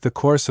reviving with the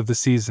course of the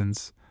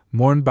seasons,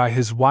 mourned by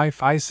his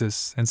wife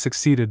Isis and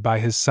succeeded by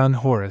his son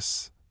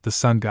Horus, the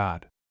sun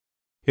god.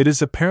 It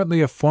is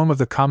apparently a form of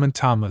the common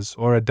Tammuz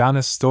or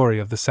Adonis story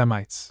of the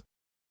Semites.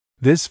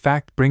 This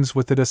fact brings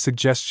with it a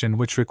suggestion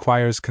which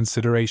requires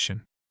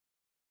consideration.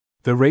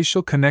 The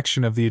racial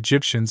connection of the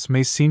Egyptians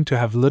may seem to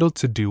have little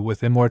to do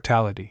with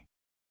immortality.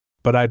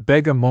 But I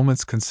beg a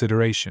moment's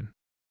consideration.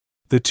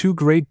 The two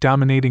great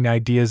dominating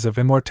ideas of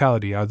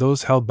immortality are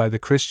those held by the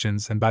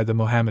Christians and by the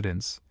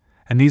Mohammedans,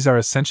 and these are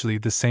essentially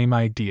the same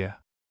idea.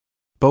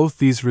 Both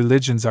these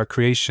religions are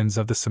creations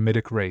of the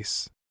Semitic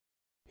race.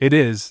 It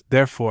is,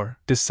 therefore,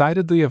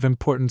 decidedly of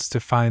importance to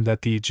find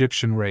that the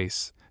Egyptian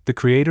race, the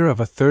creator of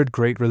a third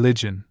great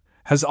religion,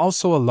 has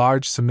also a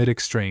large Semitic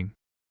strain.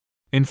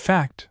 In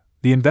fact,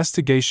 the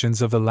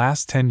investigations of the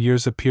last 10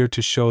 years appear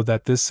to show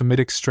that this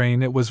Semitic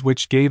strain it was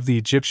which gave the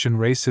Egyptian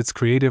race its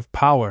creative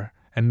power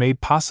and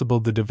made possible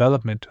the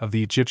development of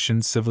the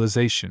Egyptian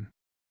civilization.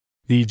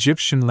 The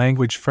Egyptian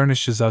language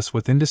furnishes us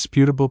with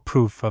indisputable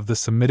proof of the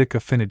Semitic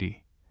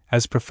affinity,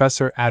 as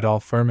Professor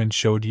Adolf Ehrman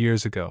showed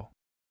years ago.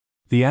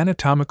 The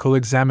anatomical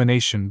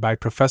examination by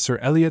Professor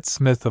Elliot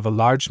Smith of a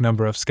large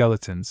number of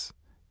skeletons,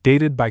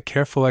 dated by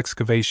careful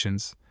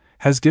excavations,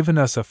 has given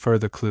us a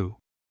further clue.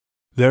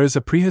 There is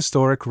a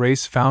prehistoric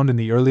race found in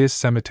the earliest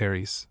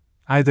cemeteries,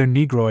 neither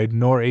Negroid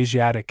nor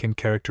Asiatic in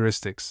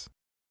characteristics.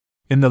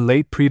 In the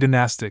late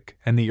pre-dynastic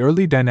and the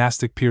early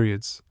dynastic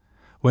periods,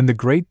 when the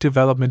Great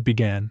Development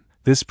began,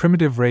 this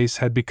primitive race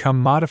had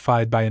become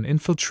modified by an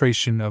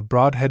infiltration of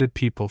broad-headed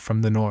people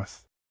from the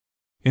north.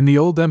 In the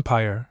Old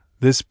Empire,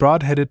 this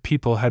broad-headed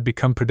people had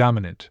become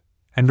predominant,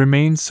 and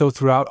remained so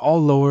throughout all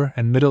Lower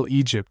and Middle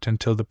Egypt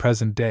until the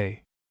present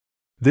day.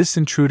 This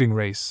intruding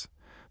race,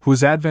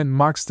 whose advent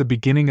marks the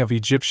beginning of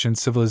Egyptian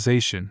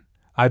civilization,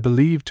 I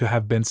believe to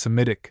have been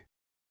Semitic.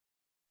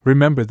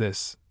 Remember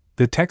this: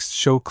 the texts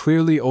show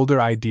clearly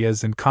older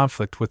ideas in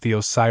conflict with the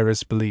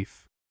Osiris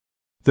belief.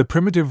 The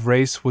primitive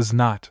race was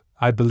not,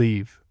 I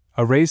believe,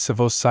 a race of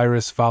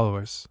Osiris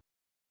followers.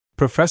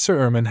 Professor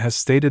Ehrman has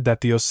stated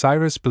that the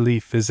Osiris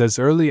belief is as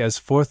early as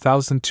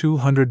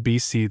 4200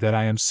 BC that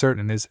I am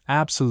certain is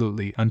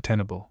absolutely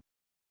untenable.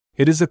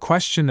 It is a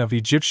question of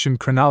Egyptian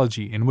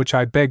chronology in which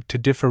I beg to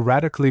differ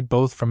radically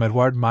both from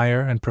Edward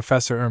Meyer and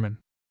Professor Ehrman.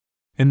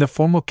 In the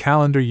formal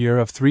calendar year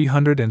of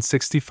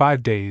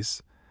 365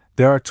 days,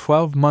 there are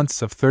 12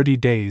 months of 30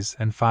 days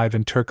and 5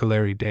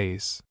 intercalary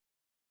days.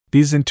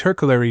 These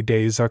intercalary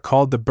days are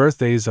called the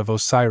birthdays of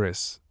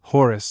Osiris,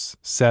 Horus,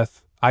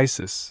 Seth,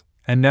 Isis,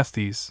 and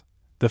Nephthys,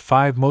 the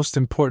 5 most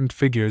important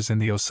figures in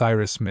the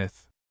Osiris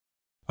myth.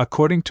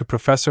 According to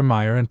Professor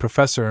Meyer and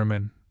Professor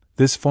Ehrman,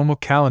 this formal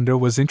calendar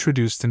was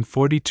introduced in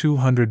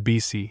 4200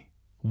 BC,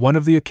 one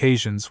of the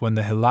occasions when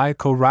the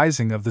heliacal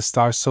rising of the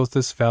star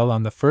Sothis fell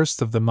on the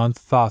first of the month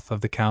Thoth of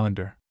the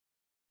calendar.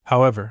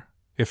 However,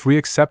 if we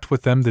accept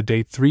with them the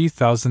date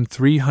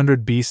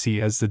 3300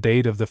 BC as the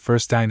date of the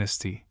first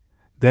dynasty,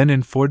 then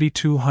in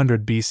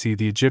 4200 BC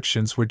the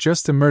Egyptians were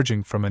just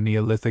emerging from a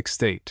Neolithic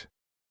state.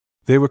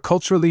 They were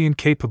culturally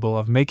incapable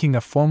of making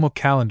a formal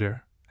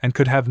calendar and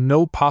could have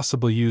no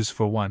possible use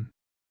for one.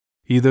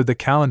 Either the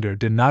calendar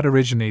did not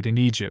originate in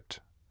Egypt,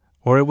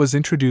 or it was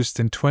introduced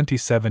in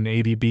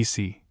 2780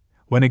 BC,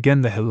 when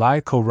again the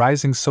heliacal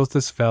rising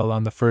Sothis fell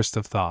on the first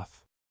of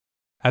Thoth.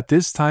 At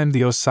this time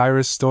the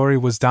Osiris story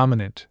was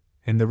dominant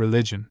in the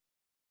religion.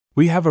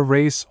 We have a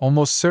race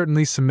almost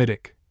certainly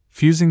Semitic,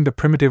 fusing the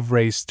primitive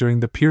race during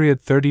the period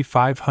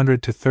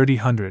 3500 to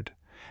 3000,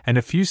 and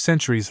a few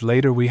centuries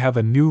later we have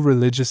a new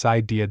religious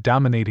idea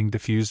dominating the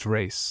fused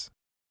race.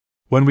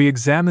 When we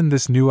examine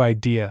this new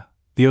idea,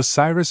 the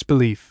Osiris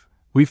belief,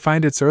 we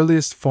find its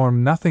earliest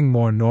form nothing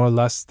more nor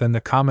less than the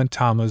common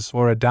Tammuz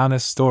or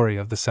Adonis story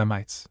of the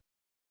Semites.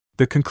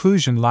 The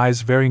conclusion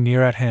lies very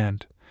near at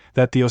hand,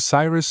 that the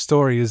Osiris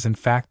story is in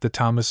fact the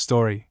Tammuz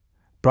story,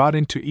 brought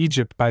into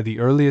Egypt by the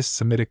earliest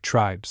Semitic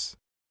tribes.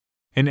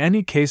 In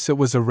any case, it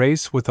was a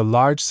race with a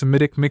large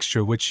Semitic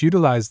mixture which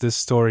utilized this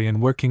story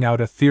in working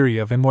out a theory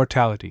of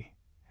immortality,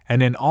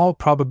 and in all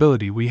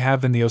probability we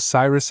have in the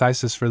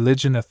Osiris-Isis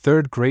religion a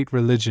third great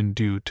religion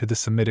due to the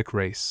Semitic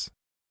race.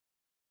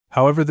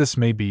 However this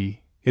may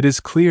be, it is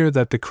clear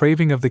that the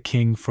craving of the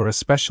king for a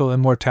special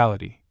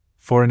immortality,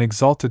 for an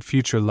exalted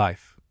future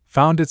life,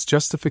 found its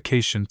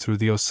justification through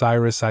the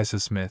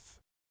Osiris-Isis myth.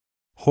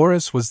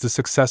 Horus was the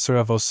successor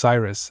of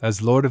Osiris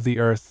as lord of the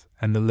earth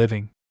and the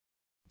living.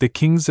 The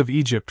kings of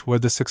Egypt were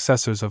the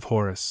successors of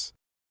Horus.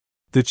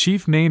 The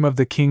chief name of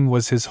the king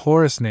was his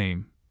Horus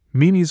name,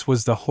 Menes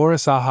was the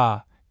Horus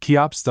Aha,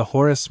 Cheops the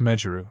Horus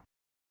Megeru.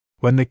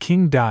 When the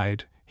king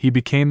died, he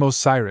became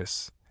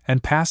Osiris,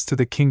 and passed to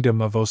the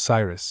kingdom of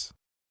Osiris.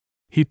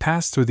 He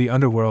passed through the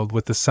underworld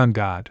with the sun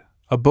god,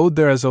 abode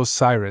there as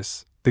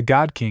Osiris, the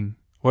god-king,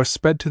 or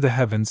sped to the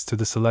heavens to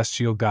the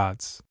celestial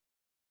gods.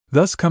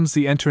 Thus comes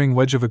the entering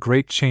wedge of a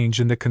great change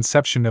in the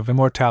conception of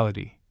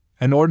immortality,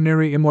 an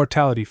ordinary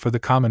immortality for the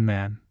common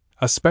man,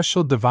 a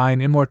special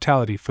divine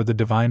immortality for the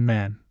divine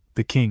man,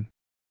 the king.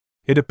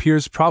 It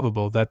appears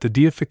probable that the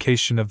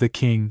deification of the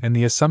king and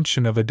the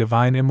assumption of a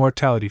divine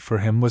immortality for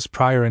him was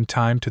prior in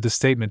time to the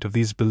statement of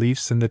these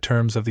beliefs in the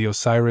terms of the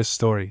Osiris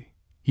story.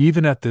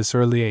 Even at this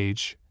early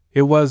age,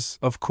 it was,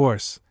 of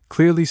course,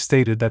 clearly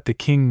stated that the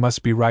king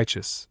must be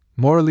righteous,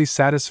 morally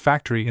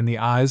satisfactory in the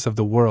eyes of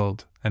the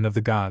world and of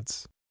the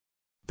gods.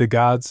 The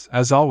gods,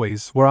 as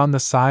always, were on the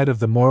side of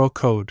the moral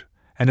code,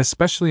 and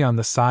especially on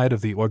the side of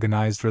the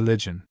organized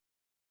religion.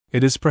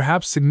 It is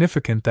perhaps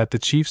significant that the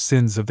chief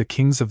sins of the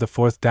kings of the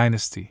Fourth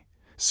Dynasty,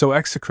 so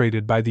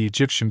execrated by the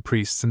Egyptian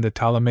priests in the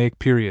Ptolemaic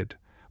period,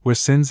 were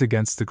sins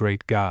against the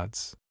great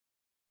gods.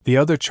 The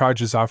other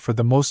charges are for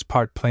the most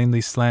part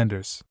plainly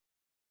slanders.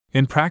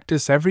 In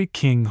practice, every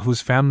king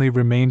whose family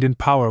remained in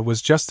power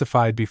was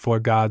justified before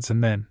gods and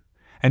men,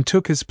 and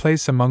took his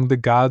place among the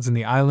gods in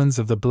the islands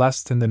of the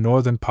blessed in the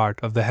northern part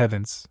of the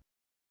heavens.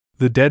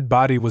 The dead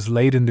body was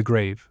laid in the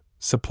grave,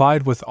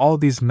 supplied with all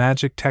these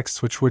magic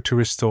texts which were to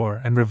restore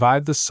and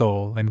revive the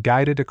soul and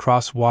guide it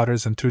across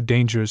waters and through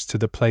dangers to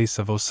the place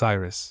of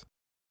Osiris.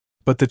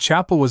 But the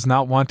chapel was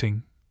not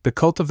wanting, the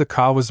cult of the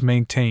Ka was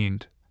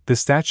maintained, the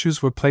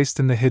statues were placed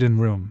in the hidden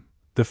room,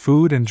 the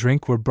food and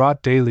drink were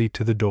brought daily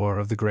to the door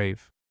of the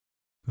grave.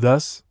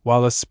 Thus,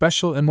 while a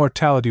special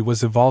immortality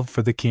was evolved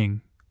for the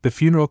king, the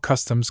funeral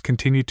customs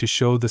continued to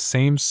show the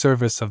same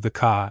service of the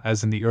Ka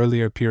as in the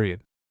earlier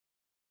period.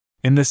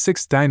 In the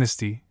Sixth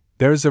Dynasty,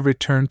 there is a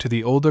return to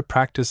the older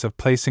practice of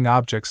placing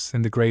objects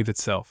in the grave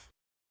itself.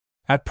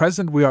 At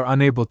present we are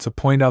unable to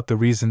point out the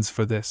reasons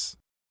for this.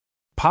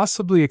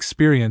 Possibly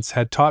experience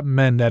had taught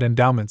men that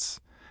endowments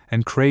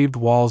and craved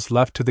walls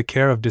left to the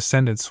care of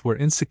descendants were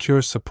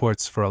insecure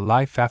supports for a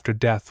life after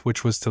death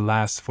which was to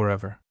last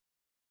forever.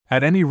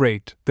 At any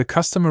rate, the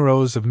custom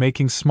arose of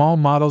making small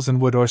models in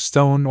wood or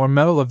stone or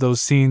metal of those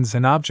scenes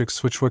and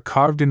objects which were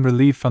carved in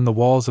relief on the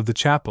walls of the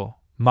chapel,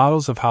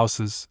 models of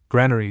houses,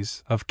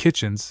 granaries, of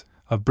kitchens,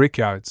 of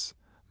brickyards,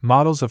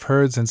 models of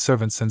herds and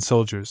servants and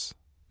soldiers,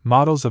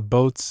 models of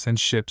boats and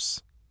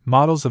ships,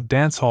 models of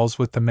dance halls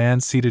with the man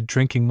seated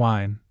drinking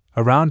wine,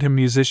 around him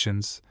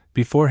musicians,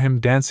 before him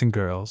dancing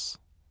girls,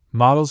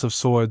 models of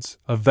swords,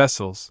 of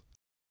vessels,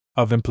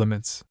 of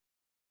implements.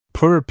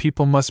 Poorer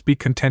people must be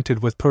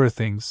contented with poorer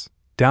things,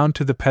 down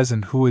to the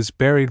peasant who is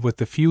buried with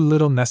the few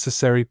little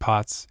necessary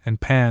pots and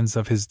pans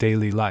of his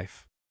daily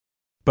life.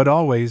 But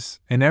always,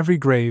 in every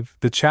grave,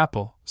 the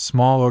chapel,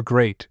 small or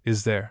great,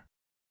 is there.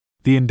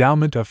 The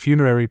endowment of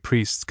funerary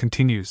priests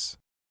continues.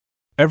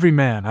 Every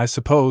man, I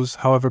suppose,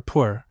 however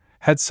poor,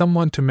 had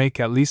someone to make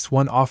at least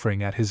one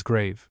offering at his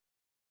grave.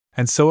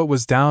 And so it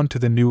was down to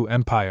the New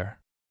Empire.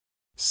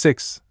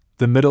 6.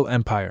 The Middle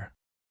Empire.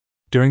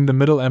 During the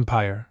Middle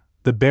Empire,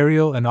 the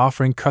burial and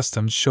offering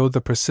customs showed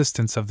the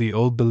persistence of the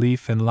old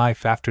belief in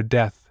life after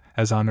death,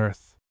 as on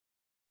earth.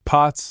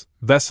 Pots,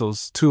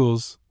 vessels,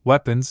 tools,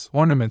 weapons,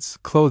 ornaments,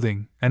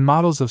 clothing, and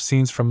models of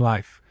scenes from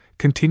life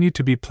continued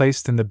to be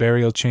placed in the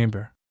burial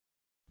chamber.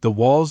 The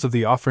walls of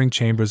the offering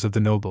chambers of the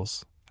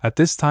nobles, at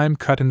this time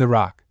cut in the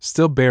rock,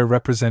 still bear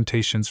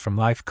representations from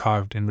life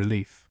carved in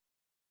relief.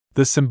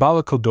 The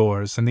symbolical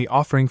doors and the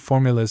offering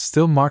formulas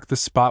still mark the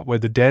spot where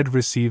the dead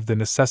receive the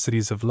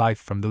necessities of life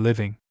from the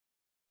living.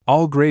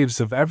 All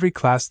graves of every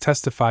class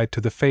testify to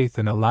the faith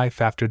in a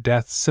life after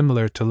death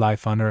similar to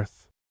life on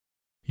earth.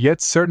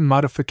 Yet certain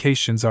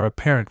modifications are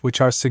apparent which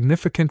are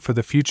significant for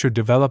the future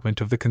development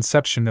of the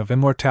conception of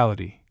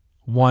immortality.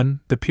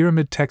 1. The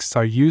pyramid texts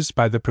are used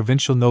by the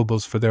provincial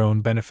nobles for their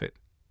own benefit.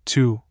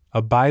 2.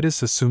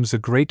 Abydos assumes a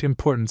great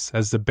importance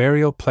as the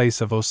burial place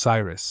of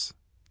Osiris.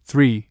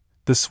 3.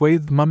 The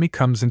swathed mummy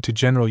comes into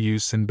general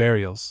use in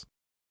burials.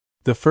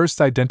 The first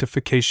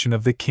identification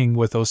of the king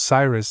with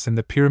Osiris in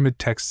the pyramid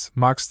texts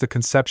marks the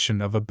conception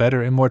of a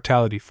better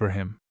immortality for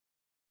him.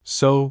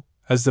 So,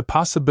 as the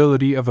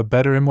possibility of a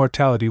better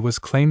immortality was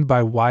claimed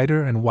by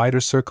wider and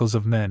wider circles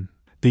of men,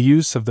 the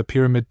use of the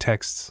pyramid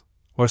texts,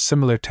 or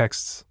similar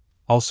texts,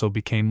 also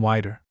became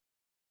wider.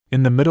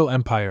 In the Middle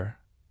Empire,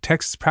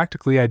 texts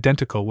practically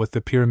identical with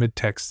the pyramid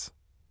texts,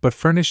 but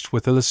furnished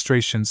with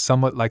illustrations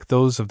somewhat like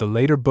those of the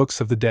later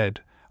Books of the Dead,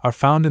 are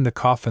found in the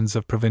coffins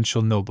of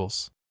provincial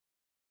nobles.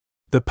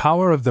 The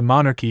power of the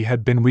monarchy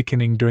had been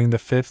weakening during the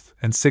 5th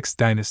and 6th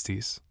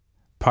dynasties,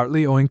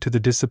 partly owing to the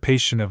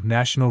dissipation of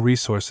national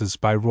resources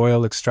by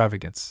royal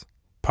extravagance,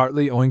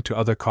 partly owing to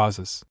other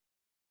causes.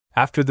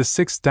 After the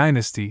 6th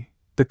dynasty,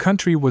 the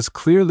country was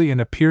clearly in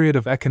a period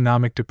of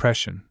economic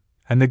depression,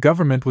 and the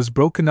government was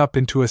broken up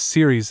into a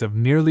series of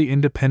nearly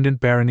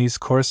independent baronies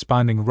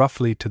corresponding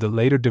roughly to the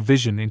later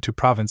division into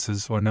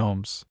provinces or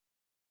nomes.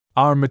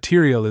 Our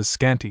material is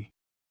scanty.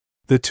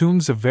 The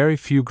tombs of very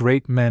few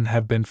great men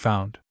have been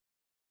found.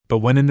 But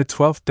when in the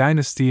 12th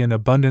dynasty an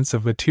abundance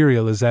of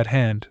material is at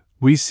hand,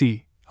 we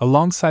see,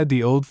 alongside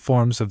the old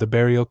forms of the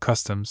burial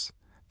customs,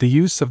 the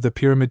use of the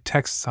pyramid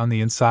texts on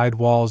the inside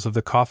walls of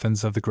the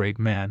coffins of the great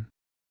man.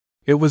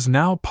 It was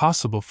now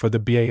possible for the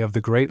BA of the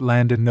great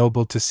landed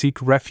noble to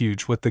seek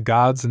refuge with the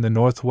gods in the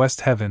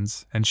northwest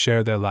heavens and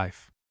share their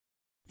life.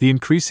 The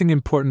increasing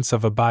importance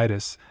of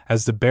Abydos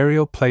as the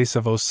burial place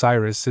of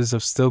Osiris is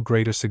of still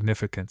greater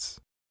significance.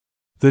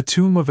 The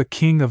tomb of a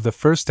king of the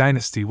 1st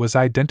dynasty was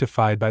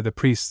identified by the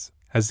priests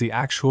as the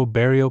actual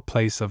burial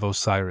place of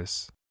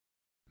Osiris.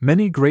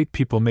 Many great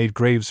people made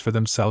graves for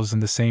themselves in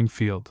the same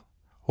field,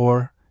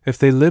 or, if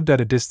they lived at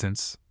a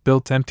distance,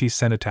 built empty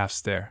cenotaphs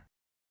there.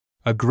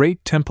 A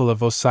great temple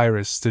of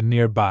Osiris stood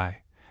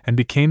nearby, and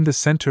became the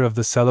center of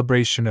the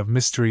celebration of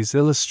mysteries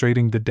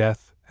illustrating the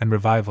death and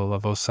revival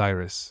of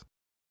Osiris.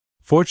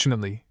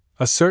 Fortunately,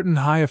 a certain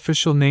high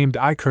official named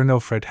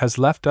Ikernofret has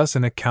left us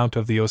an account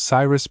of the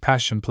Osiris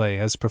Passion Play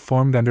as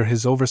performed under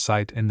his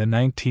oversight in the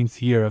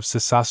 19th year of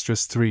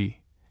Sesostris III,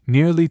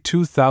 nearly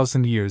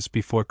 2,000 years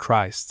before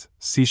Christ.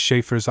 See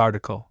Schaeffer's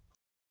article.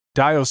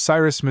 Die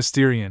Osiris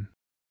Mysterien.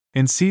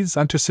 In Sieds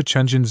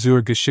Untersuchungen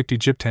zur Geschichte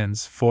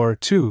Ägyptens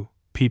 4-2,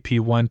 pp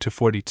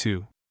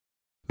 1-42.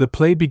 The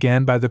play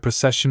began by the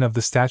procession of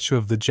the statue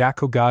of the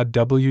jackal god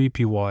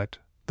Wep,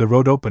 the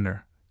road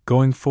opener,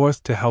 going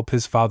forth to help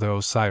his father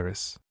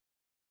Osiris.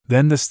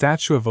 Then the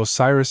statue of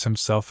Osiris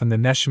himself in the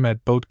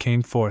Neshemet boat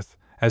came forth,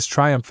 as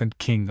triumphant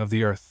king of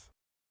the earth.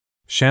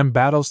 Sham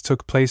battles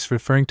took place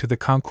referring to the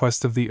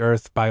conquest of the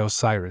earth by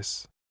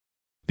Osiris.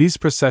 These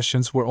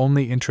processions were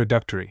only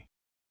introductory.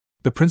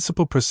 The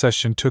principal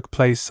procession took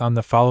place on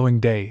the following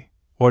day,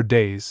 or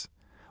days,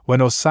 when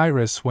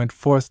Osiris went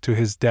forth to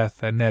his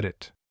death at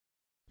Nedet.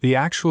 The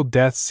actual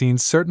death scene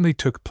certainly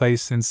took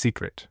place in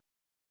secret.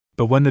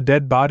 But when the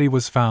dead body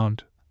was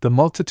found, the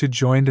multitude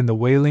joined in the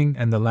wailing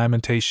and the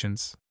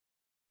lamentations.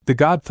 The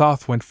god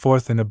Thoth went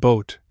forth in a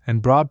boat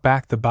and brought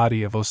back the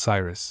body of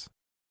Osiris.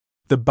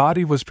 The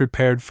body was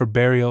prepared for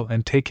burial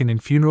and taken in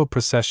funeral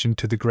procession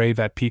to the grave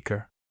at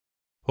Peker.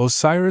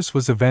 Osiris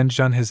was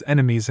avenged on his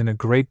enemies in a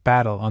great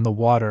battle on the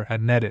water at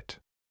Nedet.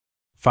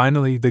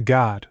 Finally, the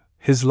god,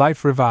 his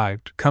life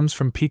revived, comes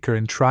from Peker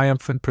in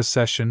triumphant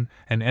procession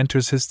and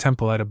enters his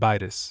temple at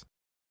Abydos.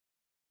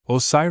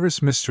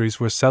 Osiris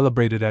mysteries were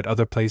celebrated at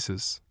other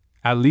places,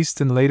 at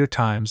least in later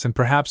times and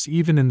perhaps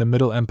even in the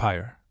Middle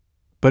Empire.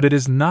 But it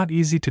is not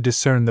easy to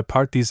discern the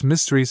part these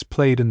mysteries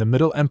played in the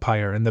Middle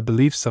Empire in the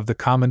beliefs of the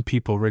common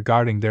people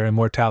regarding their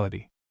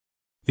immortality.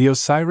 The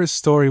Osiris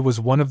story was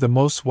one of the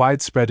most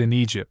widespread in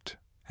Egypt,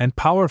 and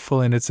powerful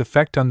in its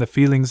effect on the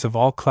feelings of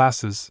all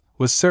classes,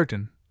 was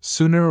certain,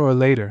 sooner or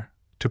later,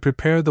 to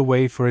prepare the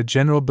way for a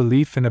general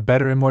belief in a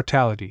better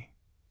immortality.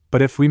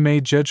 But if we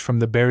may judge from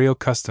the burial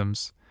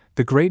customs,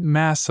 the great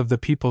mass of the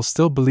people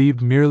still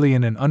believed merely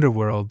in an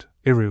underworld,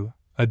 Iru,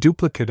 a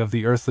duplicate of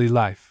the earthly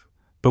life,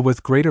 but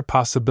with greater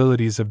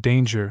possibilities of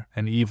danger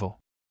and evil.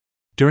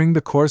 During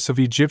the course of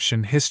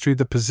Egyptian history,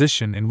 the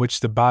position in which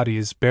the body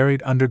is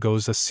buried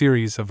undergoes a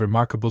series of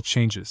remarkable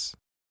changes.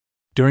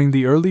 During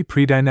the early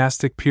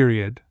pre-dynastic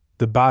period,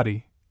 the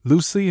body,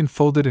 loosely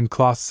enfolded in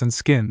cloths and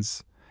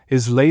skins,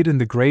 is laid in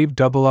the grave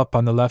double up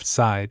on the left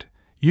side,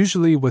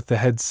 usually with the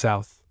head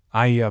south,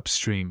 i.e.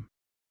 upstream.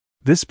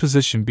 This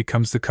position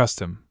becomes the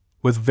custom,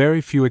 with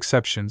very few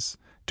exceptions,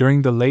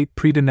 during the late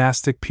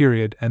pre-dynastic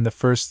period and the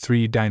first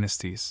 3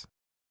 dynasties.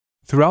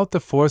 Throughout the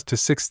 4th to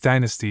 6th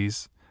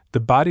dynasties, the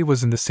body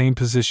was in the same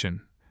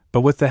position,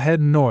 but with the head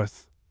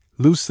north,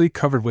 loosely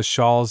covered with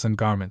shawls and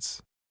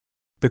garments.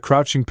 The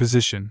crouching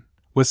position,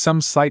 with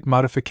some slight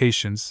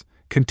modifications,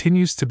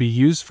 continues to be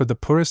used for the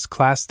poorest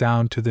class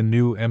down to the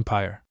New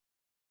Empire.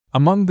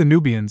 Among the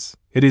Nubians,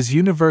 it is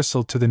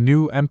universal to the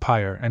New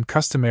Empire and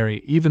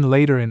customary even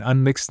later in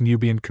unmixed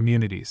Nubian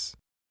communities.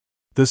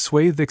 The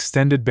swathed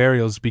extended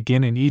burials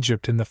begin in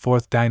Egypt in the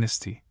 4th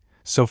dynasty,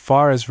 so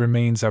far as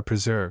remains are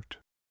preserved.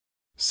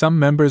 Some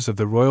members of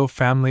the royal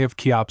family of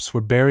Cheops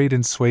were buried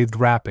in swathed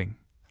wrapping,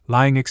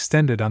 lying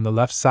extended on the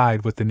left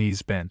side with the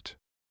knees bent.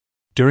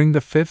 During the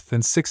 5th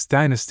and 6th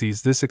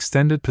dynasties, this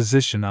extended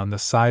position on the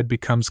side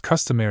becomes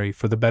customary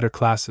for the better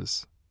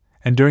classes,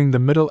 and during the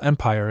Middle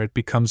Empire it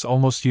becomes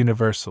almost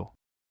universal.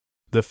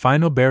 The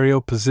final burial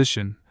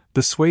position,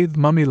 the swathed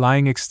mummy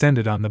lying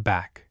extended on the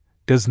back,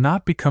 does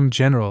not become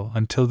general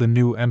until the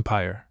New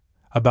Empire,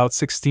 about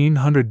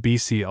 1600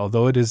 BC,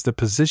 although it is the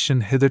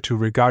position hitherto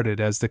regarded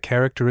as the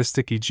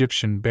characteristic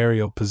Egyptian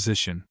burial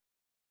position.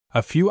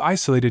 A few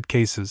isolated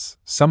cases,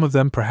 some of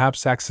them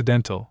perhaps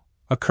accidental,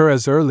 occur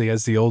as early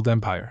as the Old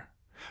Empire,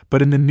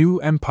 but in the New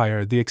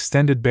Empire the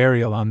extended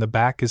burial on the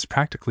back is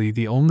practically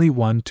the only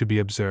one to be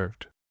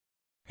observed.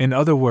 In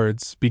other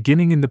words,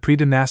 beginning in the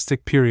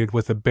pre-dynastic period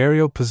with a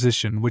burial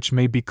position which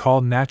may be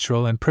called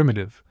natural and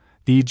primitive,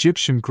 the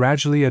Egyptian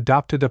gradually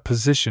adopted a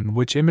position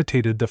which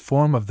imitated the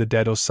form of the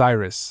dead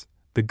Osiris,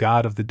 the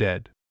god of the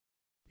dead.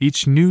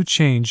 Each new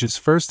change is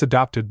first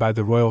adopted by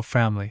the royal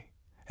family,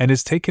 and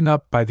is taken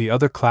up by the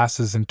other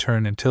classes in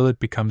turn until it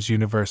becomes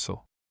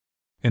universal.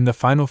 In the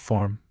final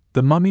form,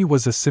 the mummy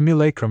was a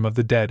simulacrum of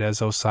the dead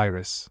as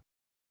Osiris.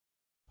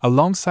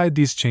 Alongside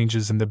these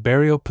changes in the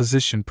burial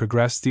position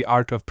progressed the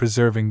art of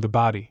preserving the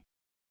body.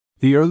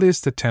 The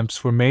earliest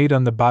attempts were made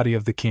on the body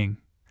of the king,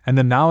 and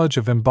the knowledge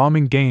of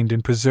embalming gained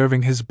in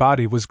preserving his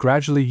body was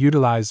gradually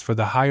utilized for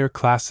the higher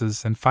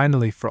classes and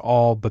finally for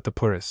all but the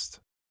poorest.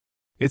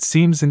 It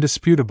seems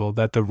indisputable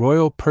that the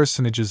royal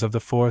personages of the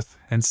 4th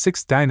and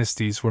 6th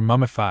dynasties were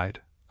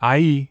mummified,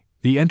 i.e.,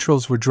 the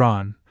entrails were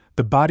drawn,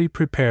 the body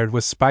prepared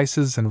with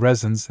spices and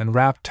resins and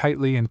wrapped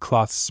tightly in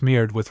cloths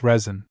smeared with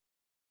resin.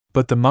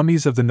 But the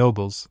mummies of the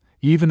nobles,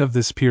 even of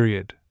this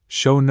period,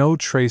 show no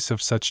trace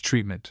of such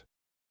treatment.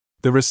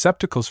 The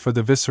receptacles for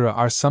the viscera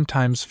are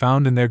sometimes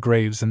found in their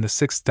graves in the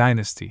 6th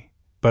dynasty,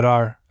 but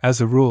are,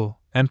 as a rule,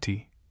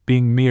 empty,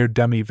 being mere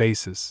dummy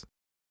vases.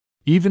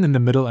 Even in the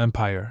Middle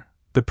Empire,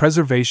 the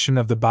preservation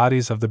of the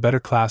bodies of the better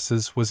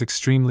classes was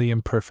extremely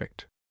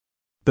imperfect.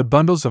 The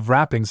bundles of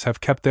wrappings have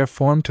kept their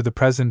form to the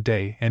present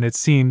day, and it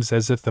seems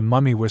as if the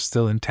mummy were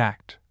still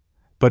intact,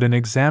 but an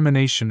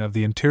examination of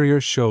the interior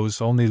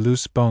shows only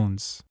loose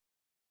bones.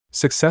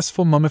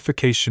 Successful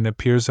mummification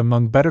appears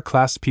among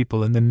better-class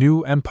people in the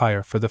New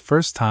Empire for the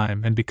first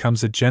time and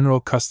becomes a general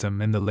custom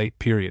in the late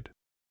period.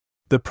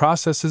 The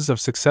processes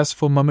of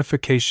successful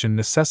mummification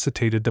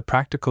necessitated the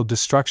practical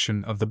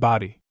destruction of the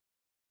body.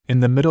 In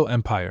the Middle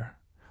Empire,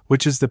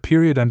 which is the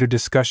period under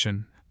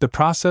discussion, the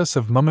process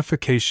of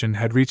mummification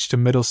had reached a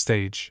middle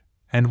stage,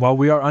 and while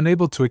we are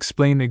unable to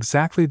explain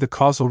exactly the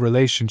causal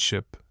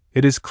relationship,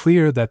 it is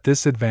clear that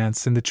this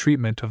advance in the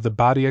treatment of the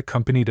body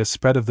accompanied a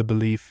spread of the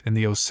belief in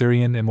the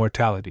Osirian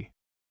immortality.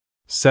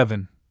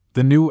 7.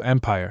 The New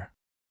Empire.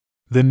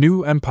 The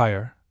New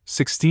Empire,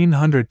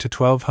 1600 to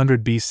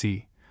 1200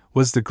 BC,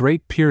 was the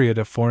great period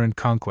of foreign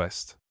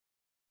conquest.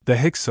 The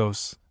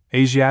Hyksos,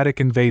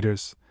 Asiatic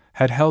invaders,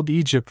 had held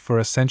Egypt for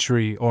a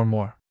century or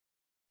more.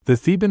 The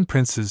Theban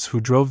princes who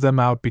drove them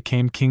out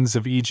became kings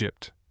of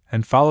Egypt,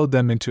 and followed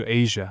them into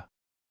Asia.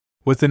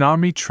 With an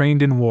army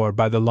trained in war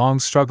by the long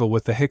struggle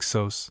with the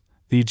Hyksos,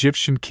 the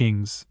Egyptian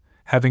kings,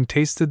 having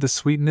tasted the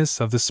sweetness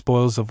of the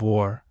spoils of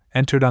war,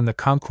 entered on the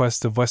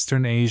conquest of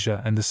Western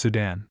Asia and the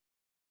Sudan.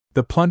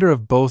 The plunder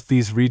of both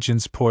these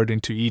regions poured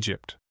into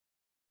Egypt.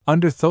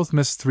 Under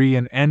Thothmes III,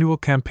 an annual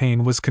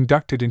campaign was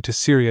conducted into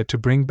Syria to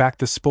bring back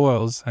the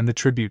spoils and the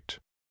tribute.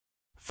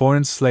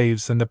 Foreign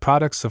slaves and the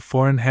products of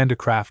foreign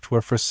handicraft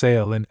were for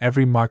sale in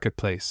every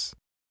marketplace.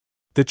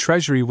 The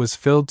treasury was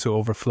filled to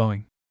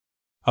overflowing.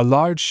 A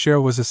large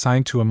share was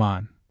assigned to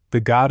Ammon, the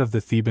god of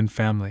the Theban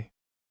family.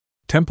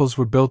 Temples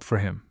were built for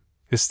him,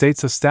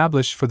 estates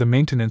established for the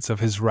maintenance of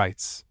his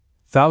rights,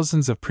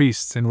 thousands of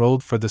priests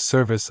enrolled for the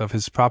service of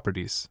his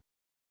properties.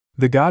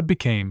 The god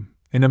became,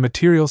 in a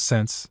material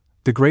sense,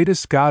 the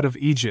greatest god of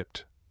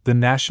Egypt, the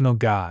national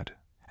god,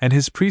 and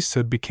his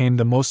priesthood became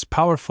the most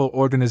powerful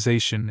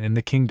organization in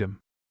the kingdom.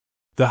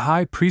 The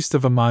high priest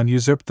of Ammon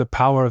usurped the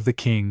power of the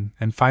king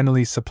and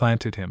finally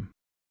supplanted him.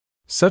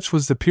 Such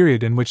was the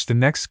period in which the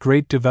next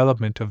great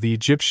development of the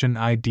Egyptian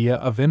idea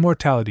of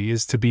immortality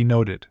is to be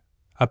noted,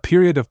 a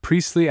period of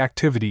priestly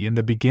activity in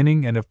the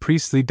beginning and of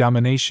priestly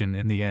domination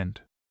in the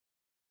end.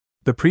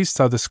 The priests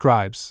are the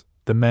scribes,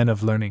 the men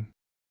of learning.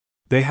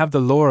 They have the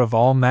lore of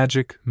all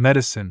magic,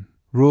 medicine,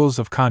 rules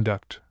of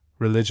conduct,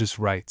 religious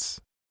rites.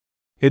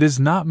 It is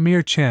not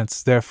mere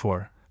chance,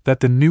 therefore, that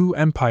the new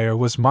empire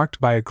was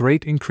marked by a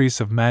great increase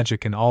of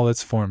magic in all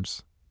its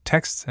forms,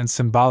 texts, and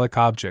symbolic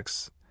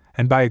objects,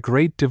 and by a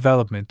great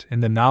development in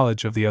the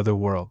knowledge of the other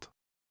world.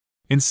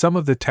 In some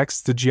of the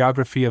texts, the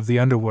geography of the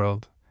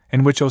underworld,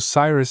 in which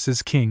Osiris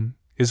is king,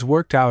 is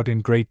worked out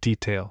in great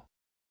detail.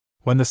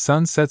 When the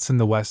sun sets in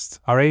the west,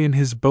 Ra in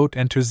his boat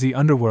enters the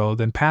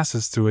underworld and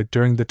passes through it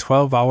during the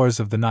 12 hours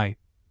of the night,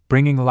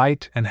 bringing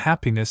light and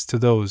happiness to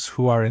those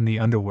who are in the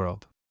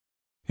underworld.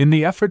 In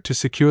the effort to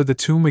secure the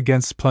tomb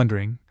against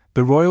plundering,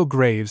 the royal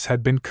graves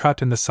had been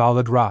cut in the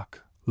solid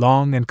rock,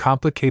 long and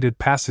complicated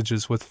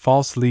passages with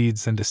false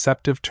leads and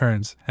deceptive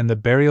turns, and the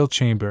burial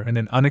chamber in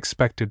an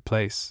unexpected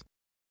place.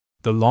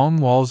 The long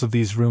walls of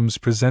these rooms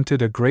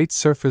presented a great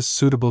surface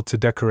suitable to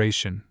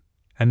decoration,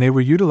 and they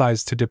were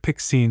utilized to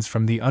depict scenes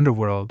from the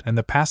underworld and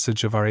the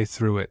passage of Ra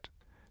through it,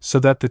 so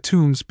that the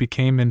tombs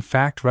became in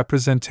fact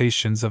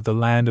representations of the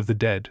land of the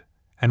dead,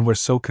 and were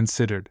so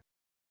considered.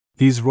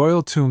 These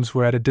royal tombs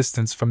were at a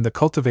distance from the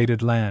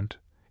cultivated land,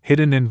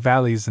 hidden in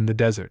valleys in the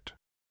desert.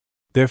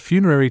 Their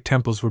funerary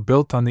temples were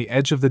built on the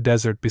edge of the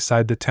desert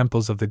beside the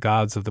temples of the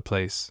gods of the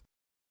place.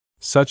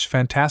 Such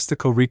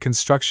fantastical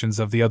reconstructions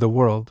of the other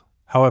world,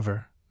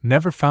 however,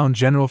 never found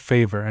general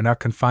favor and are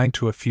confined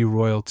to a few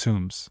royal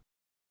tombs.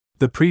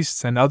 The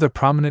priests and other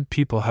prominent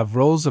people have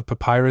rolls of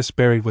papyrus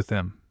buried with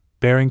them,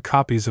 bearing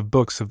copies of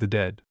books of the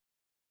dead.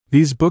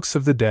 These books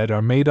of the dead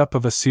are made up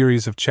of a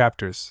series of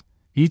chapters,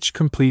 each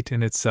complete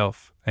in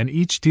itself, and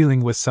each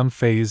dealing with some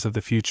phase of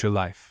the future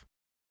life.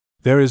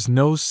 There is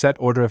no set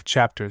order of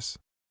chapters.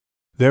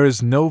 There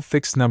is no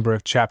fixed number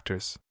of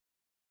chapters.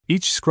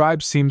 Each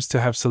scribe seems to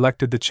have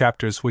selected the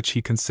chapters which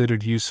he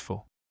considered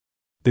useful.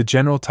 The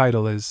general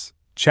title is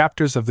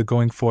Chapters of the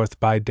Going Forth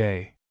by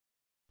Day.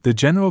 The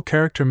general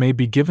character may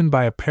be given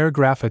by a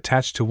paragraph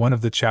attached to one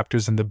of the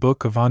chapters in the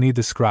Book of Ani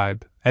the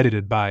Scribe,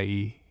 edited by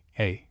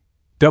E.A.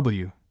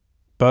 W.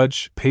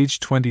 Budge, page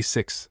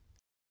 26.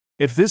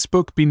 If this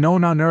book be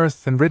known on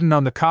earth and written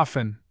on the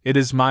coffin, it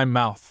is my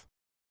mouth.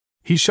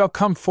 He shall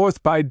come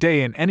forth by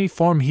day in any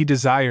form he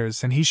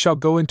desires, and he shall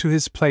go into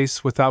his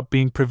place without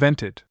being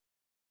prevented.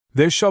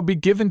 There shall be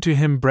given to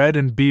him bread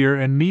and beer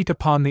and meat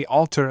upon the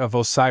altar of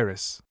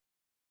Osiris.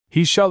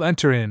 He shall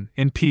enter in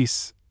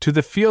peace, to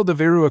the field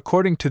of Eru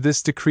according to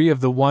this decree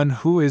of the one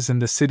who is in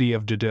the city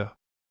of Dudu.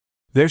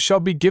 There shall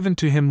be given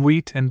to him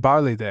wheat and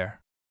barley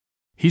there.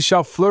 He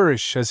shall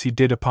flourish as he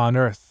did upon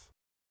earth.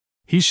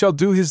 He shall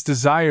do his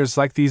desires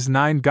like these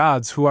 9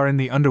 gods who are in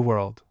the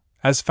underworld,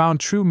 as found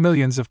true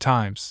millions of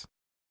times.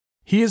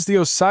 He is the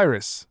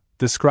Osiris,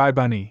 the scribe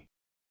Ani.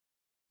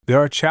 There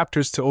are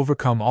chapters to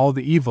overcome all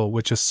the evil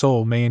which a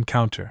soul may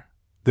encounter.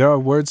 There are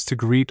words to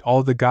greet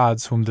all the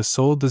gods whom the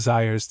soul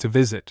desires to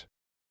visit.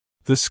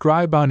 The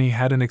scribe Ani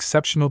had an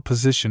exceptional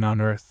position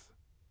on earth.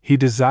 He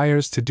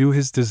desires to do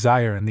his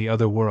desire in the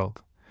other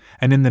world,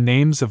 and in the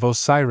names of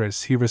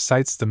Osiris he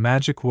recites the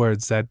magic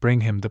words that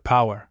bring him the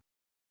power.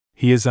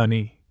 He is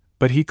Ani,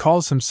 but he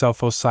calls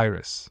himself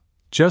Osiris,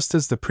 just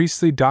as the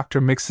priestly doctor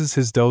mixes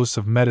his dose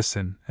of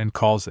medicine and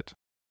calls it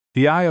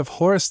the eye of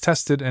Horus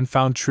tested and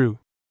found true.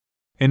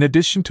 In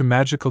addition to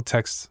magical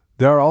texts,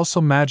 there are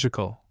also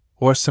magical,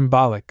 or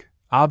symbolic,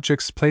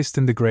 objects placed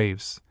in the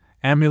graves,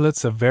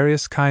 amulets of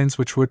various kinds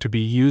which were to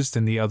be used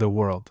in the other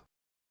world.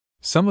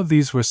 Some of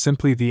these were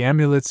simply the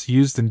amulets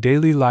used in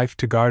daily life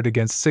to guard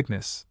against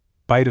sickness,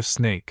 bite of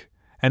snake,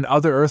 and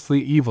other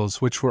earthly evils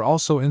which were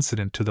also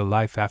incident to the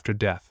life after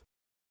death.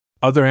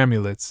 Other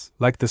amulets,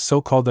 like the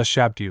so-called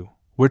Ashabdu,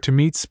 were to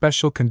meet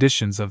special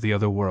conditions of the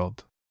other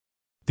world.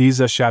 These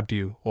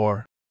Ashabdu,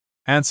 or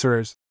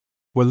answerers,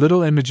 were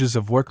little images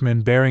of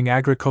workmen bearing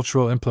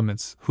agricultural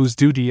implements, whose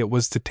duty it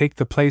was to take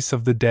the place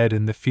of the dead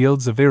in the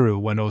fields of Eru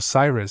when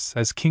Osiris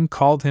as king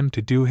called him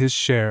to do his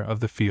share of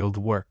the field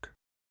work.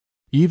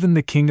 Even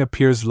the king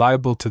appears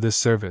liable to this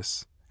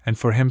service, and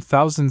for him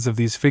thousands of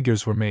these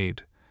figures were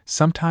made,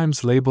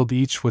 sometimes labeled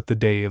each with the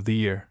day of the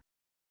year.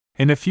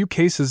 In a few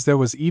cases there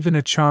was even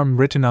a charm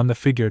written on the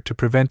figure to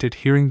prevent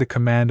it hearing the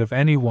command of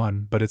any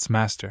one but its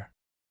master.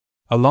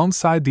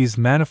 Alongside these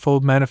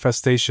manifold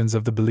manifestations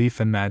of the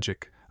belief in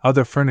magic,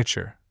 other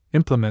furniture,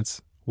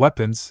 implements,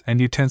 weapons, and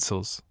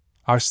utensils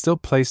are still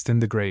placed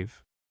in the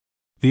grave.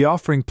 The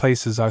offering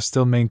places are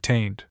still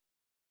maintained.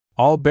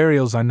 All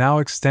burials are now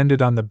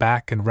extended on the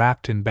back and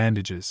wrapped in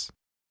bandages.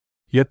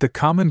 Yet the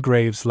common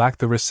graves lack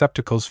the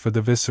receptacles for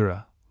the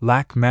viscera,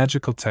 lack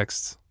magical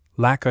texts,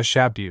 lack a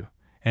shabu,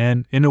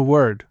 and, in a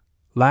word,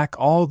 lack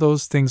all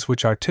those things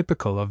which are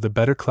typical of the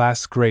better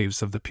class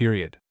graves of the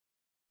period.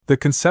 The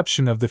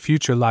conception of the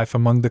future life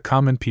among the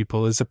common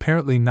people is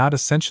apparently not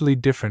essentially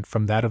different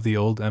from that of the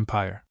old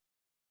empire.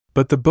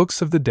 But the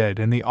books of the dead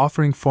and the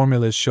offering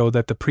formulas show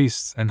that the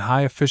priests and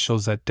high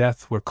officials at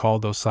death were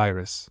called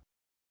Osiris.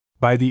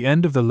 By the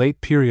end of the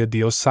late period,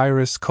 the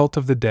Osiris cult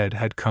of the dead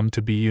had come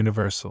to be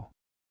universal.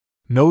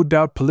 No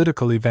doubt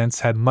political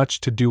events had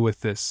much to do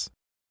with this.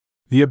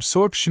 The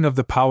absorption of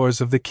the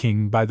powers of the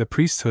king by the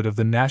priesthood of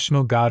the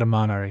national god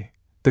Amonare,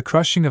 the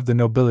crushing of the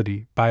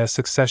nobility by a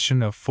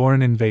succession of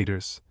foreign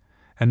invaders,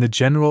 and the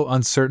general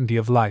uncertainty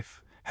of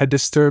life, had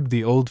disturbed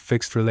the old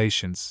fixed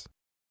relations.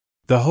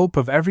 The hope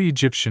of every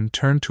Egyptian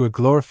turned to a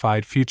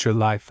glorified future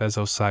life as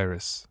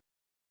Osiris.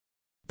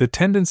 The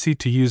tendency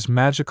to use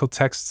magical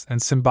texts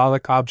and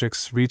symbolic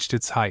objects reached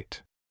its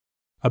height.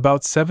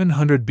 About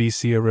 700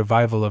 BC, a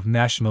revival of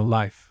national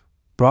life,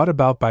 brought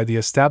about by the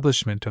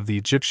establishment of the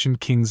Egyptian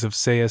kings of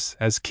Sais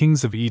as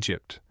kings of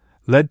Egypt,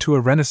 led to a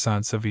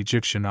renaissance of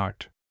Egyptian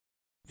art.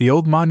 The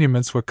old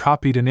monuments were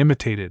copied and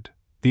imitated,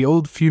 the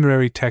old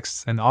funerary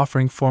texts and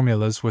offering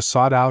formulas were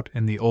sought out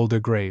in the older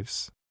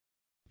graves.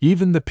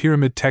 Even the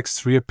pyramid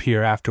texts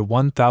reappear after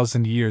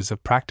 1,000 years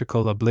of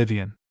practical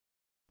oblivion.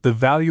 The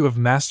value of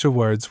master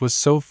words was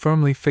so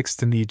firmly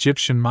fixed in the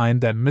Egyptian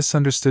mind that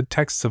misunderstood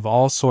texts of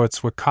all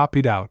sorts were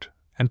copied out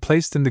and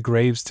placed in the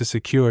graves to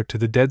secure to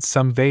the dead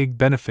some vague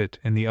benefit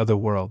in the other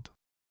world.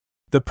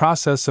 The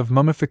process of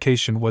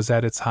mummification was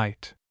at its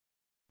height.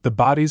 The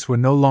bodies were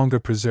no longer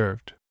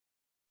preserved.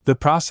 The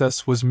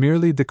process was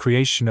merely the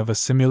creation of a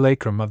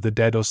simulacrum of the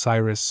dead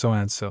Osiris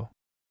so-and-so.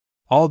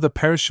 All the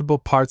perishable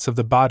parts of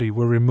the body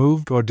were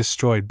removed or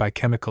destroyed by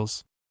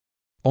chemicals.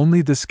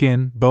 Only the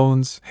skin,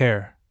 bones,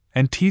 hair,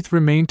 and teeth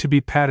remained to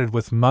be padded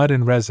with mud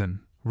and resin,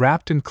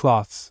 wrapped in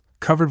cloths,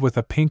 covered with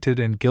a painted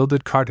and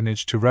gilded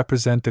cartonnage to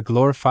represent the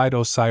glorified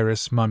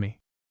Osiris mummy.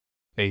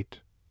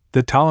 8.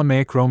 The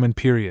Ptolemaic Roman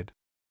period.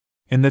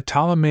 In the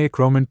Ptolemaic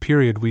Roman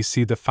period we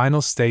see the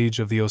final stage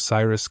of the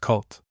Osiris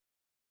cult.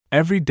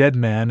 Every dead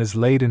man is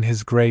laid in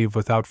his grave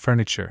without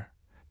furniture,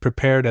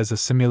 prepared as a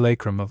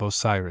simulacrum of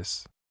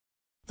Osiris.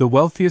 The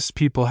wealthiest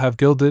people have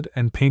gilded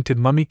and painted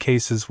mummy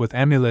cases with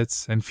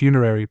amulets and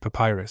funerary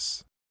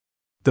papyrus.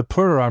 The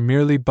poorer are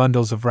merely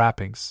bundles of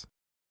wrappings.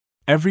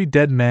 Every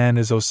dead man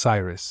is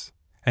Osiris,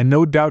 and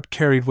no doubt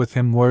carried with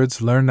him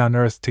words learned on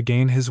earth to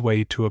gain his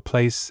way to a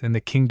place in the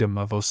kingdom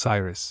of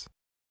Osiris.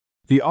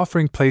 The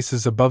offering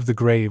places above the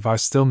grave are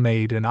still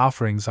made and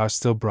offerings are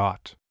still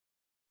brought.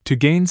 To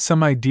gain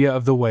some idea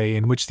of the way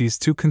in which these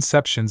two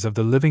conceptions of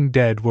the living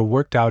dead were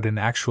worked out in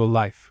actual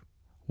life,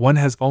 one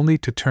has only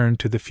to turn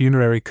to the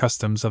funerary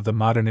customs of the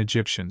modern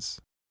Egyptians.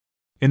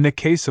 In the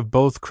case of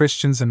both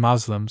Christians and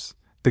Muslims,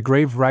 the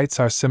grave rites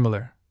are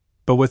similar,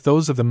 but with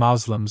those of the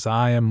Muslims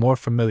I am more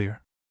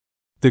familiar.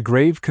 The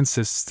grave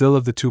consists still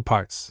of the two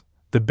parts,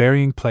 the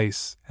burying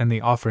place and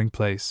the offering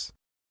place.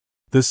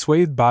 The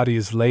swathed body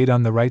is laid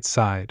on the right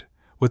side,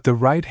 with the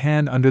right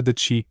hand under the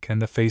cheek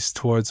and the face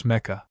towards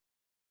Mecca.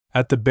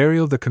 At the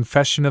burial the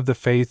confession of the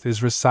faith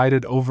is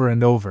recited over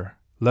and over,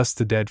 lest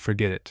the dead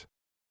forget it.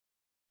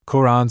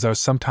 Korans are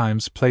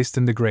sometimes placed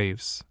in the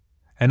graves,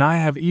 and I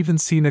have even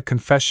seen a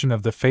confession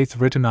of the faith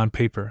written on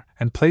paper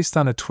and placed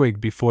on a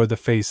twig before the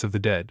face of the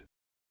dead.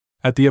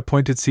 At the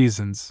appointed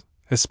seasons,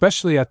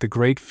 especially at the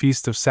great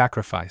feast of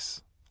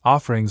sacrifice,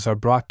 offerings are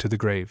brought to the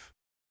grave.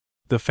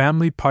 The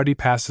family party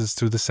passes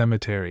through the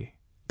cemetery,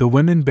 the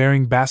women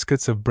bearing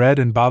baskets of bread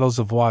and bottles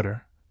of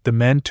water, the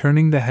men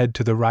turning the head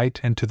to the right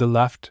and to the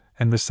left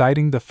and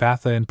reciting the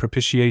Fatha in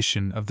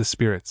propitiation of the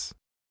spirits.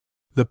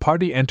 The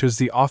party enters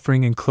the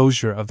offering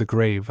enclosure of the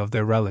grave of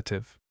their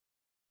relative.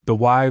 The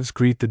wives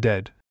greet the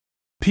dead.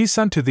 Peace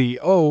unto thee,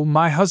 O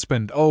my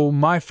husband, O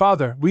my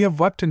father, we have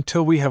wept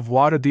until we have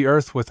watered the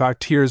earth with our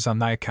tears on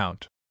thy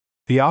account.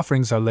 The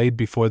offerings are laid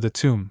before the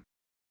tomb.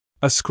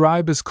 A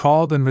scribe is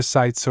called and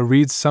recites or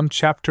reads some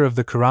chapter of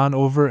the Quran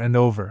over and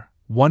over,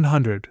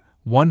 100,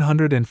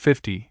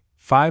 150,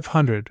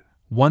 500,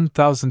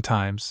 1,000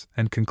 times,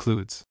 and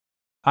concludes,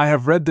 I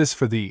have read this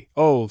for thee,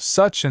 O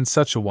such and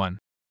such a one.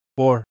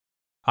 Or,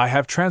 I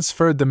have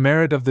transferred the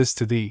merit of this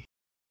to thee.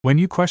 When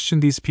you question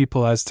these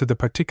people as to the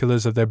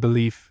particulars of their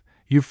belief,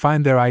 you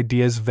find their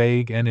ideas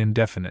vague and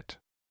indefinite.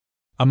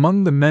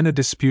 Among the men a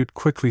dispute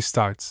quickly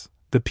starts.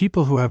 The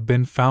people who have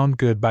been found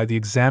good by the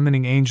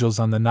examining angels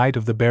on the night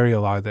of the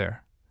burial are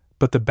there,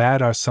 but the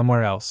bad are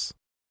somewhere else.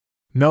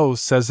 No,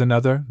 says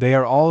another, they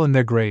are all in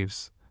their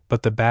graves,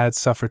 but the bad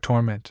suffer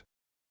torment.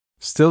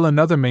 Still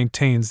another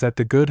maintains that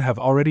the good have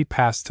already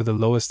passed to the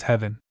lowest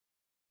heaven.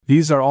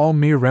 These are all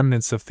mere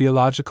remnants of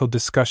theological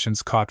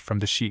discussions caught from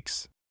the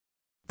sheiks.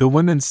 The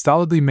women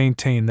stolidly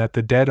maintain that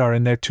the dead are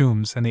in their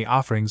tombs and the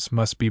offerings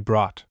must be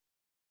brought.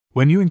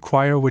 When you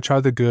inquire which are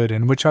the good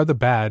and which are the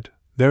bad,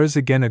 there is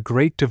again a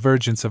great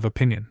divergence of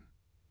opinion.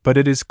 But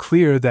it is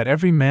clear that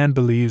every man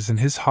believes in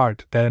his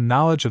heart that a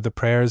knowledge of the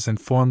prayers and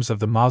forms of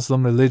the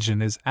Moslem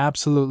religion is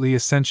absolutely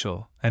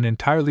essential and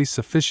entirely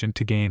sufficient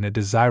to gain a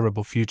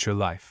desirable future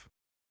life.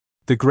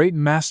 The great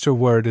master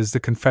word is the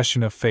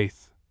confession of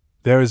faith.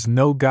 There is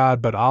no God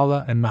but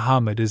Allah and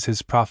Muhammad is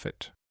his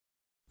prophet.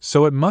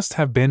 So it must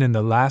have been in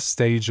the last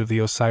stage of the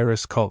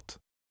Osiris cult.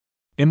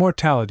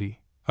 Immortality,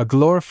 a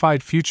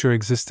glorified future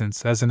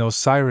existence as an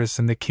Osiris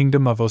in the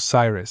kingdom of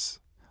Osiris,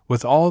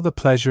 with all the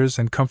pleasures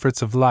and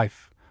comforts of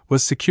life,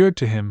 was secured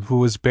to him who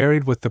was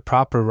buried with the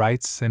proper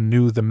rites and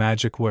knew the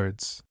magic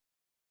words.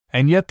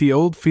 And yet the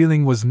old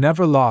feeling was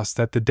never lost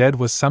that the dead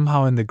was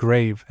somehow in the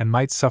grave and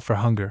might suffer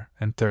hunger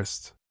and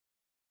thirst.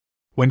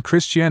 When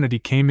Christianity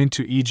came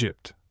into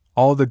Egypt,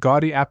 all the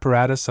gaudy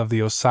apparatus of the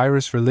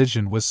Osiris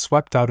religion was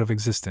swept out of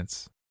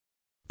existence.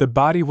 The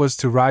body was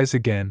to rise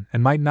again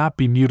and might not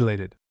be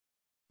mutilated.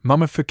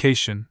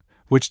 Mummification,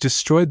 which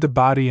destroyed the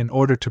body in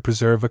order to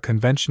preserve a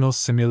conventional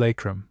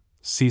simulacrum,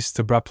 ceased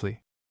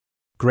abruptly.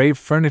 Grave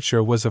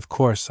furniture was of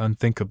course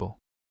unthinkable.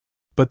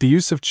 But the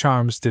use of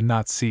charms did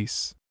not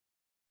cease.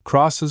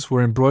 Crosses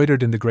were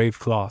embroidered in the grave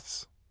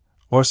cloths,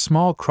 or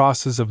small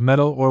crosses of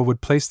metal or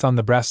wood placed on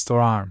the breast or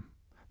arm.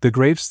 The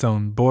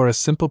gravestone bore a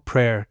simple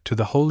prayer to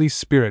the Holy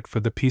Spirit for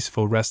the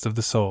peaceful rest of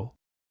the soul.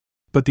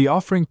 But the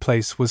offering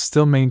place was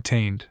still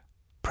maintained,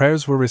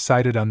 prayers were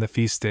recited on the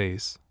feast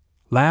days,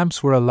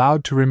 lamps were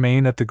allowed to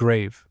remain at the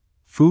grave,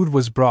 food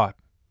was brought,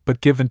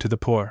 but given to the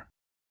poor.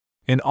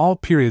 In all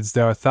periods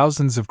there are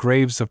thousands of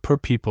graves of poor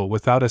people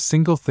without a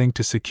single thing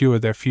to secure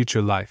their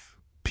future life,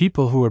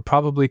 people who were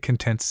probably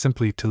content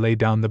simply to lay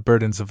down the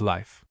burdens of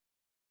life.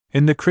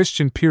 In the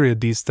Christian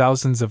period these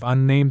thousands of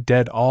unnamed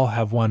dead all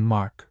have one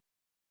mark.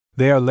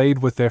 They are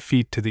laid with their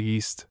feet to the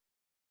east.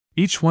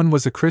 Each one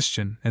was a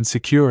Christian and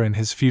secure in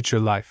his future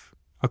life,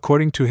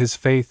 according to his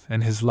faith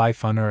and his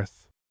life on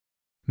earth.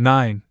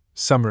 9.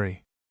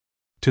 Summary.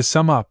 To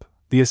sum up,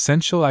 the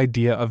essential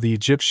idea of the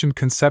Egyptian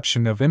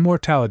conception of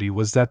immortality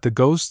was that the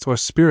ghost or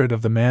spirit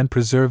of the man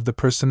preserved the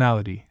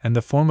personality and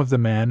the form of the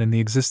man in the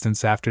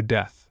existence after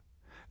death,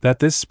 that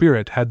this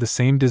spirit had the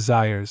same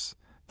desires,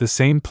 the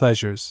same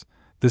pleasures,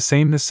 the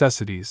same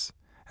necessities,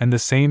 and the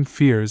same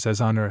fears as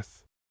on earth.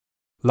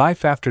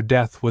 Life after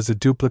death was a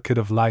duplicate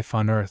of life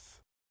on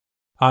earth.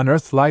 On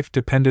earth life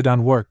depended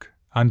on work,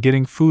 on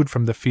getting food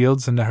from the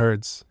fields and the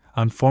herds,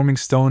 on forming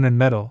stone and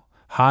metal,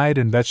 hide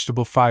and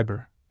vegetable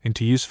fiber,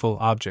 into useful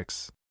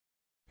objects.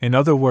 In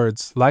other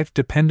words, life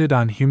depended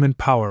on human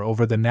power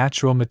over the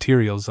natural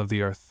materials of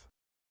the earth.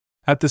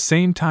 At the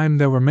same time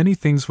there were many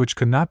things which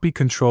could not be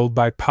controlled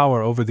by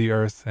power over the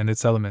earth and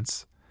its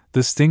elements: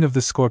 the sting of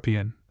the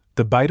scorpion,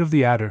 the bite of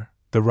the adder,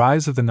 the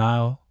rise of the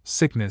Nile,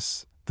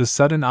 sickness, the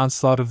sudden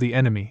onslaught of the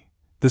enemy,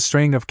 the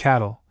straying of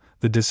cattle,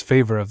 the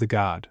disfavor of the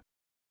god.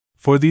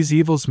 For these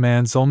evils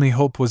man's only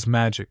hope was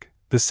magic,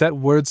 the set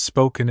words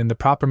spoken in the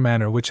proper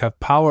manner which have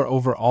power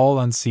over all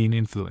unseen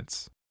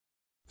influence.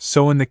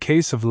 So in the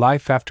case of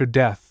life after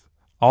death,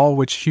 all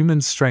which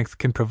human strength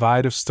can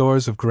provide of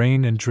stores of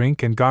grain and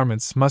drink and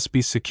garments must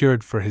be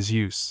secured for his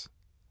use.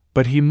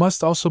 But he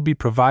must also be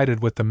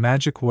provided with the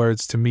magic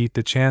words to meet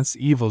the chance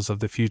evils of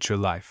the future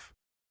life.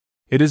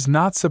 It is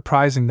not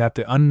surprising that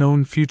the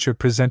unknown future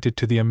presented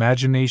to the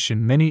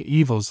imagination many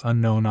evils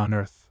unknown on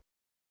earth.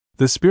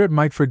 The spirit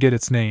might forget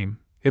its name,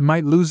 it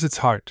might lose its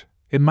heart,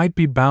 it might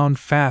be bound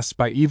fast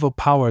by evil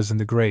powers in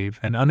the grave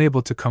and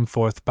unable to come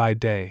forth by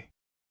day.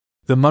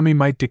 The mummy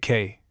might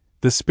decay,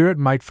 the spirit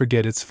might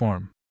forget its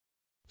form.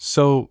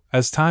 So,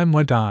 as time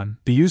went on,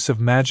 the use of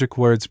magic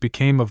words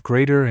became of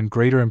greater and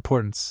greater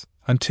importance,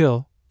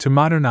 until, to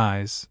modern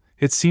eyes,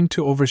 it seemed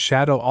to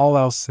overshadow all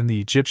else in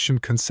the Egyptian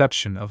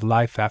conception of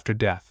life after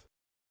death.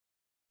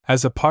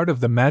 As a part of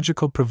the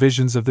magical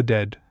provisions of the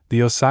dead, the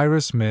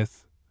Osiris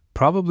myth,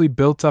 probably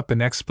built up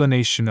in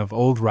explanation of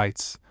old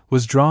rites,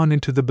 was drawn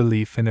into the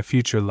belief in a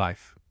future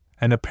life,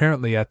 and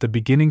apparently at the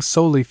beginning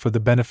solely for the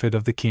benefit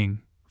of the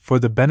king, for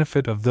the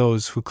benefit of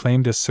those who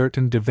claimed a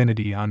certain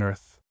divinity on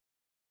earth.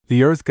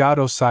 The earth god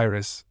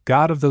Osiris,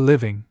 god of the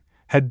living,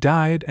 had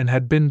died and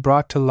had been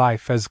brought to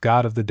life as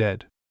god of the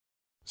dead.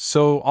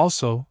 So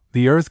also,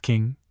 the earth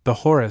king,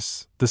 the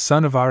Horus, the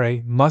son of Ra,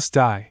 must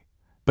die,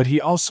 but he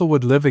also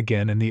would live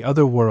again in the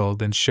other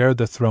world and share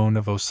the throne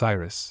of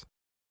Osiris.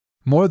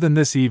 More than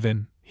this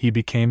even, he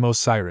became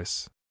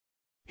Osiris.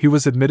 He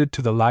was admitted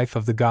to the life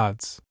of the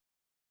gods.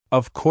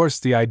 Of course,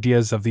 the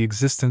ideas of the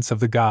existence of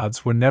the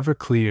gods were never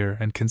clear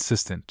and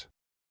consistent.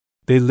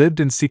 They lived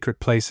in secret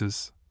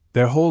places,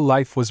 their whole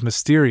life was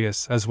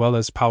mysterious as well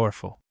as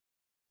powerful.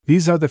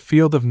 These are the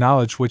field of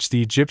knowledge which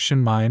the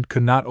Egyptian mind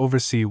could not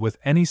oversee with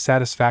any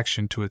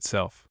satisfaction to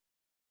itself.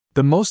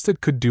 The most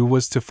it could do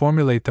was to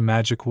formulate the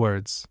magic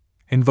words,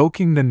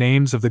 invoking the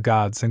names of the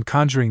gods and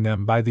conjuring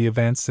them by the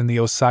events in the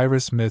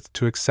Osiris myth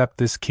to accept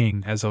this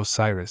king as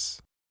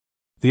Osiris.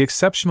 The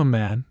exceptional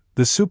man,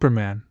 The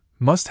Superman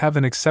must have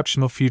an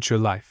exceptional future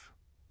life,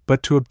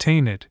 but to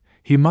obtain it,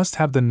 he must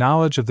have the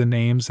knowledge of the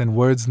names and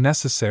words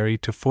necessary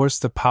to force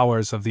the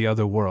powers of the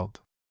other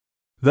world.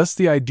 Thus,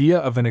 the idea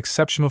of an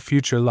exceptional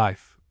future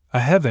life, a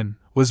heaven,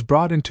 was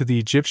brought into the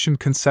Egyptian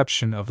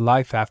conception of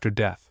life after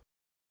death.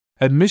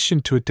 Admission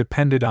to it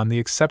depended on the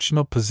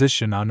exceptional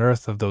position on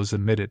earth of those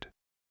admitted.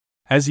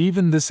 As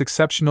even this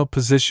exceptional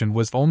position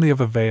was only of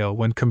avail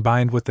when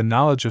combined with the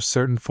knowledge of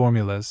certain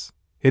formulas,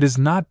 it is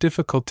not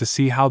difficult to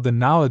see how the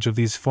knowledge of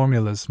these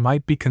formulas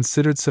might be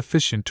considered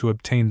sufficient to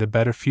obtain the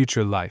better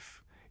future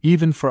life,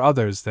 even for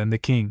others than the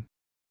king.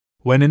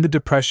 When in the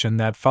depression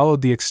that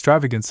followed the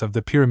extravagance of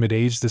the Pyramid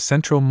Age the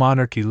central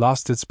monarchy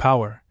lost its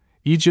power,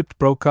 Egypt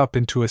broke up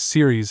into a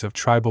series of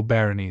tribal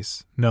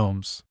baronies,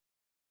 nomes.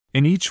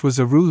 In each was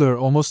a ruler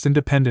almost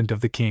independent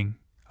of the king,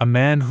 a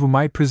man who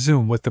might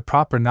presume with the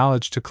proper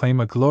knowledge to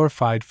claim a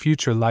glorified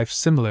future life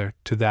similar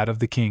to that of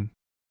the king.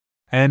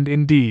 And,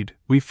 indeed,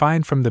 we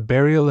find from the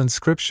burial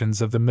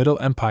inscriptions of the Middle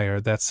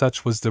Empire that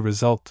such was the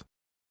result.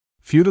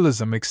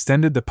 Feudalism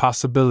extended the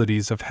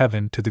possibilities of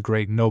heaven to the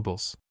great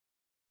nobles.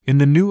 In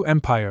the new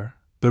empire,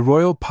 the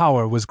royal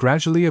power was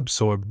gradually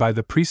absorbed by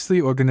the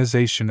priestly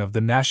organization of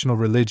the national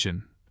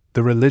religion,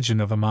 the religion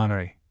of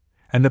Amonre,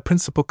 and the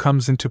principle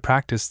comes into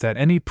practice that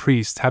any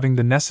priest having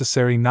the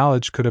necessary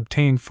knowledge could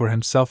obtain for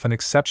himself an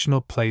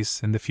exceptional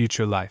place in the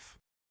future life.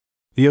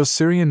 The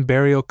Osirian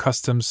burial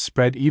customs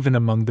spread even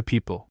among the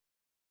people.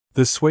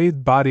 The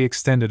swathed body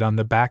extended on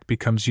the back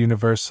becomes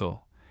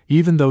universal,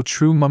 even though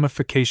true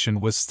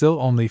mummification was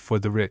still only for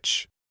the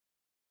rich.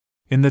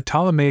 In the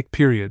Ptolemaic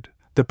period,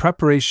 the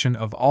preparation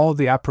of all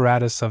the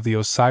apparatus of the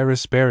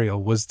Osiris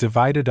burial was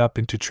divided up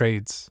into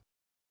trades.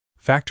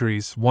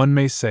 Factories, one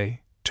may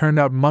say, turned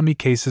out mummy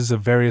cases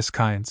of various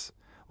kinds,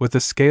 with a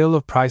scale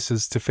of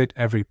prices to fit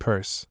every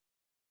purse.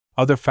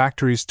 Other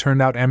factories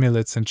turned out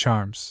amulets and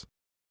charms.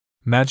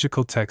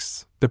 Magical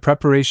texts, the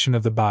preparation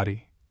of the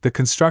body, the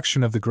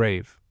construction of the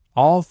grave,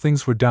 all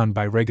things were done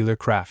by regular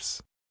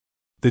crafts.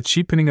 The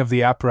cheapening of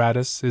the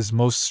apparatus is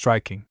most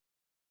striking.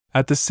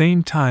 At the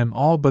same time,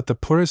 all but the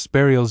poorest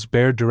burials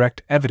bear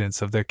direct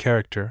evidence of their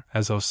character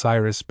as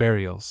Osiris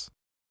burials.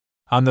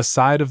 On the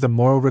side of the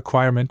moral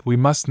requirement, we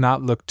must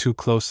not look too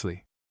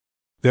closely.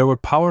 There were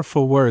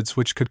powerful words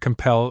which could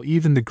compel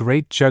even the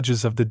great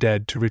judges of the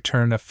dead to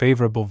return a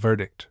favorable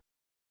verdict.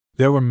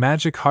 There were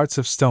magic hearts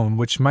of stone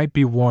which might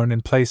be worn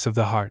in place of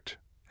the heart,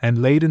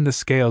 and laid in the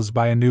scales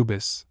by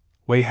Anubis,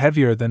 weigh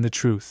heavier than the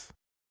truth.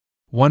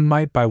 One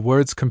might by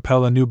words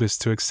compel Anubis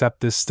to accept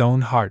this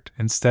stone heart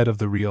instead of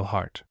the real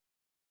heart.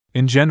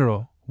 In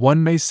general,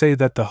 one may say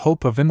that the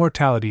hope of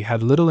immortality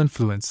had little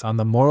influence on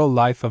the moral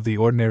life of the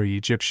ordinary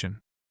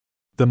Egyptian.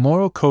 The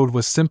moral code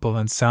was simple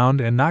and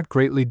sound and not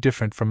greatly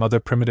different from other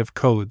primitive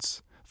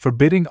codes,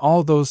 forbidding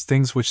all those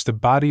things which the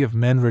body of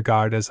men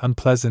regard as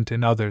unpleasant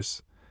in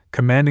others,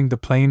 commanding the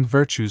plain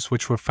virtues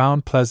which were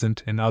found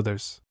pleasant in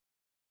others.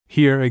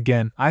 Here,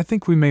 again, I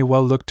think we may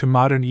well look to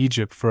modern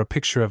Egypt for a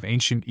picture of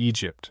ancient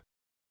Egypt.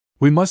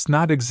 We must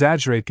not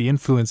exaggerate the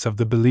influence of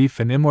the belief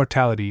in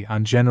immortality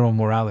on general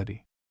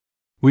morality.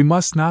 We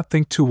must not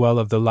think too well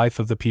of the life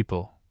of the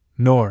people,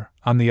 nor,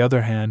 on the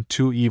other hand,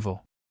 too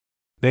evil.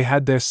 They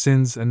had their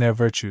sins and their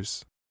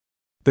virtues.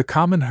 The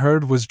common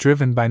herd was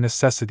driven by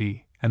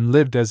necessity and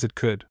lived as it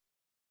could.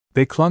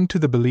 They clung to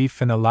the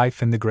belief in a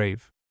life in the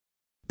grave.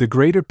 The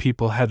greater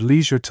people had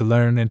leisure to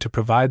learn and to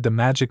provide the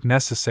magic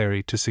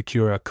necessary to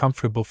secure a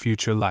comfortable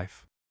future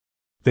life.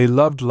 They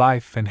loved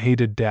life and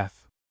hated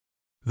death.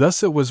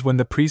 Thus it was when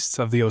the priests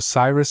of the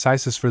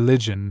Osiris-Isis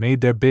religion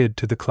made their bid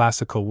to the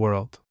classical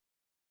world.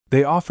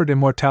 They offered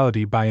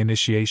immortality by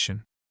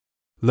initiation.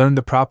 Learn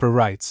the proper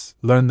rites,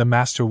 learn the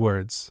master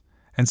words,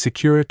 and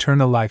secure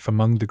eternal life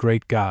among the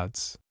great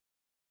gods.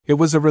 It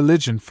was a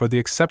religion for the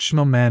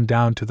exceptional man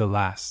down to the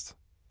last.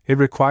 It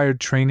required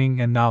training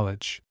and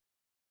knowledge.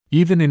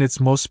 Even in its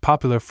most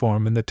popular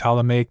form in the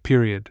Ptolemaic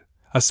period,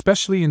 a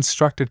specially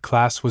instructed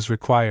class was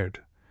required,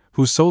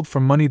 who sold for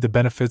money the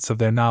benefits of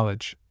their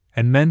knowledge,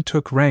 and men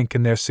took rank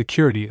in their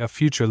security of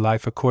future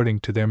life according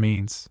to their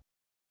means.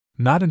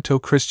 Not until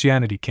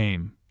Christianity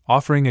came,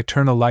 offering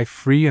eternal life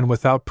free and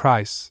without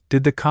price,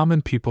 did the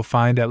common people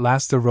find at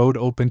last a road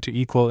open to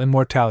equal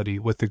immortality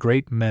with the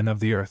great men of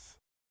the earth.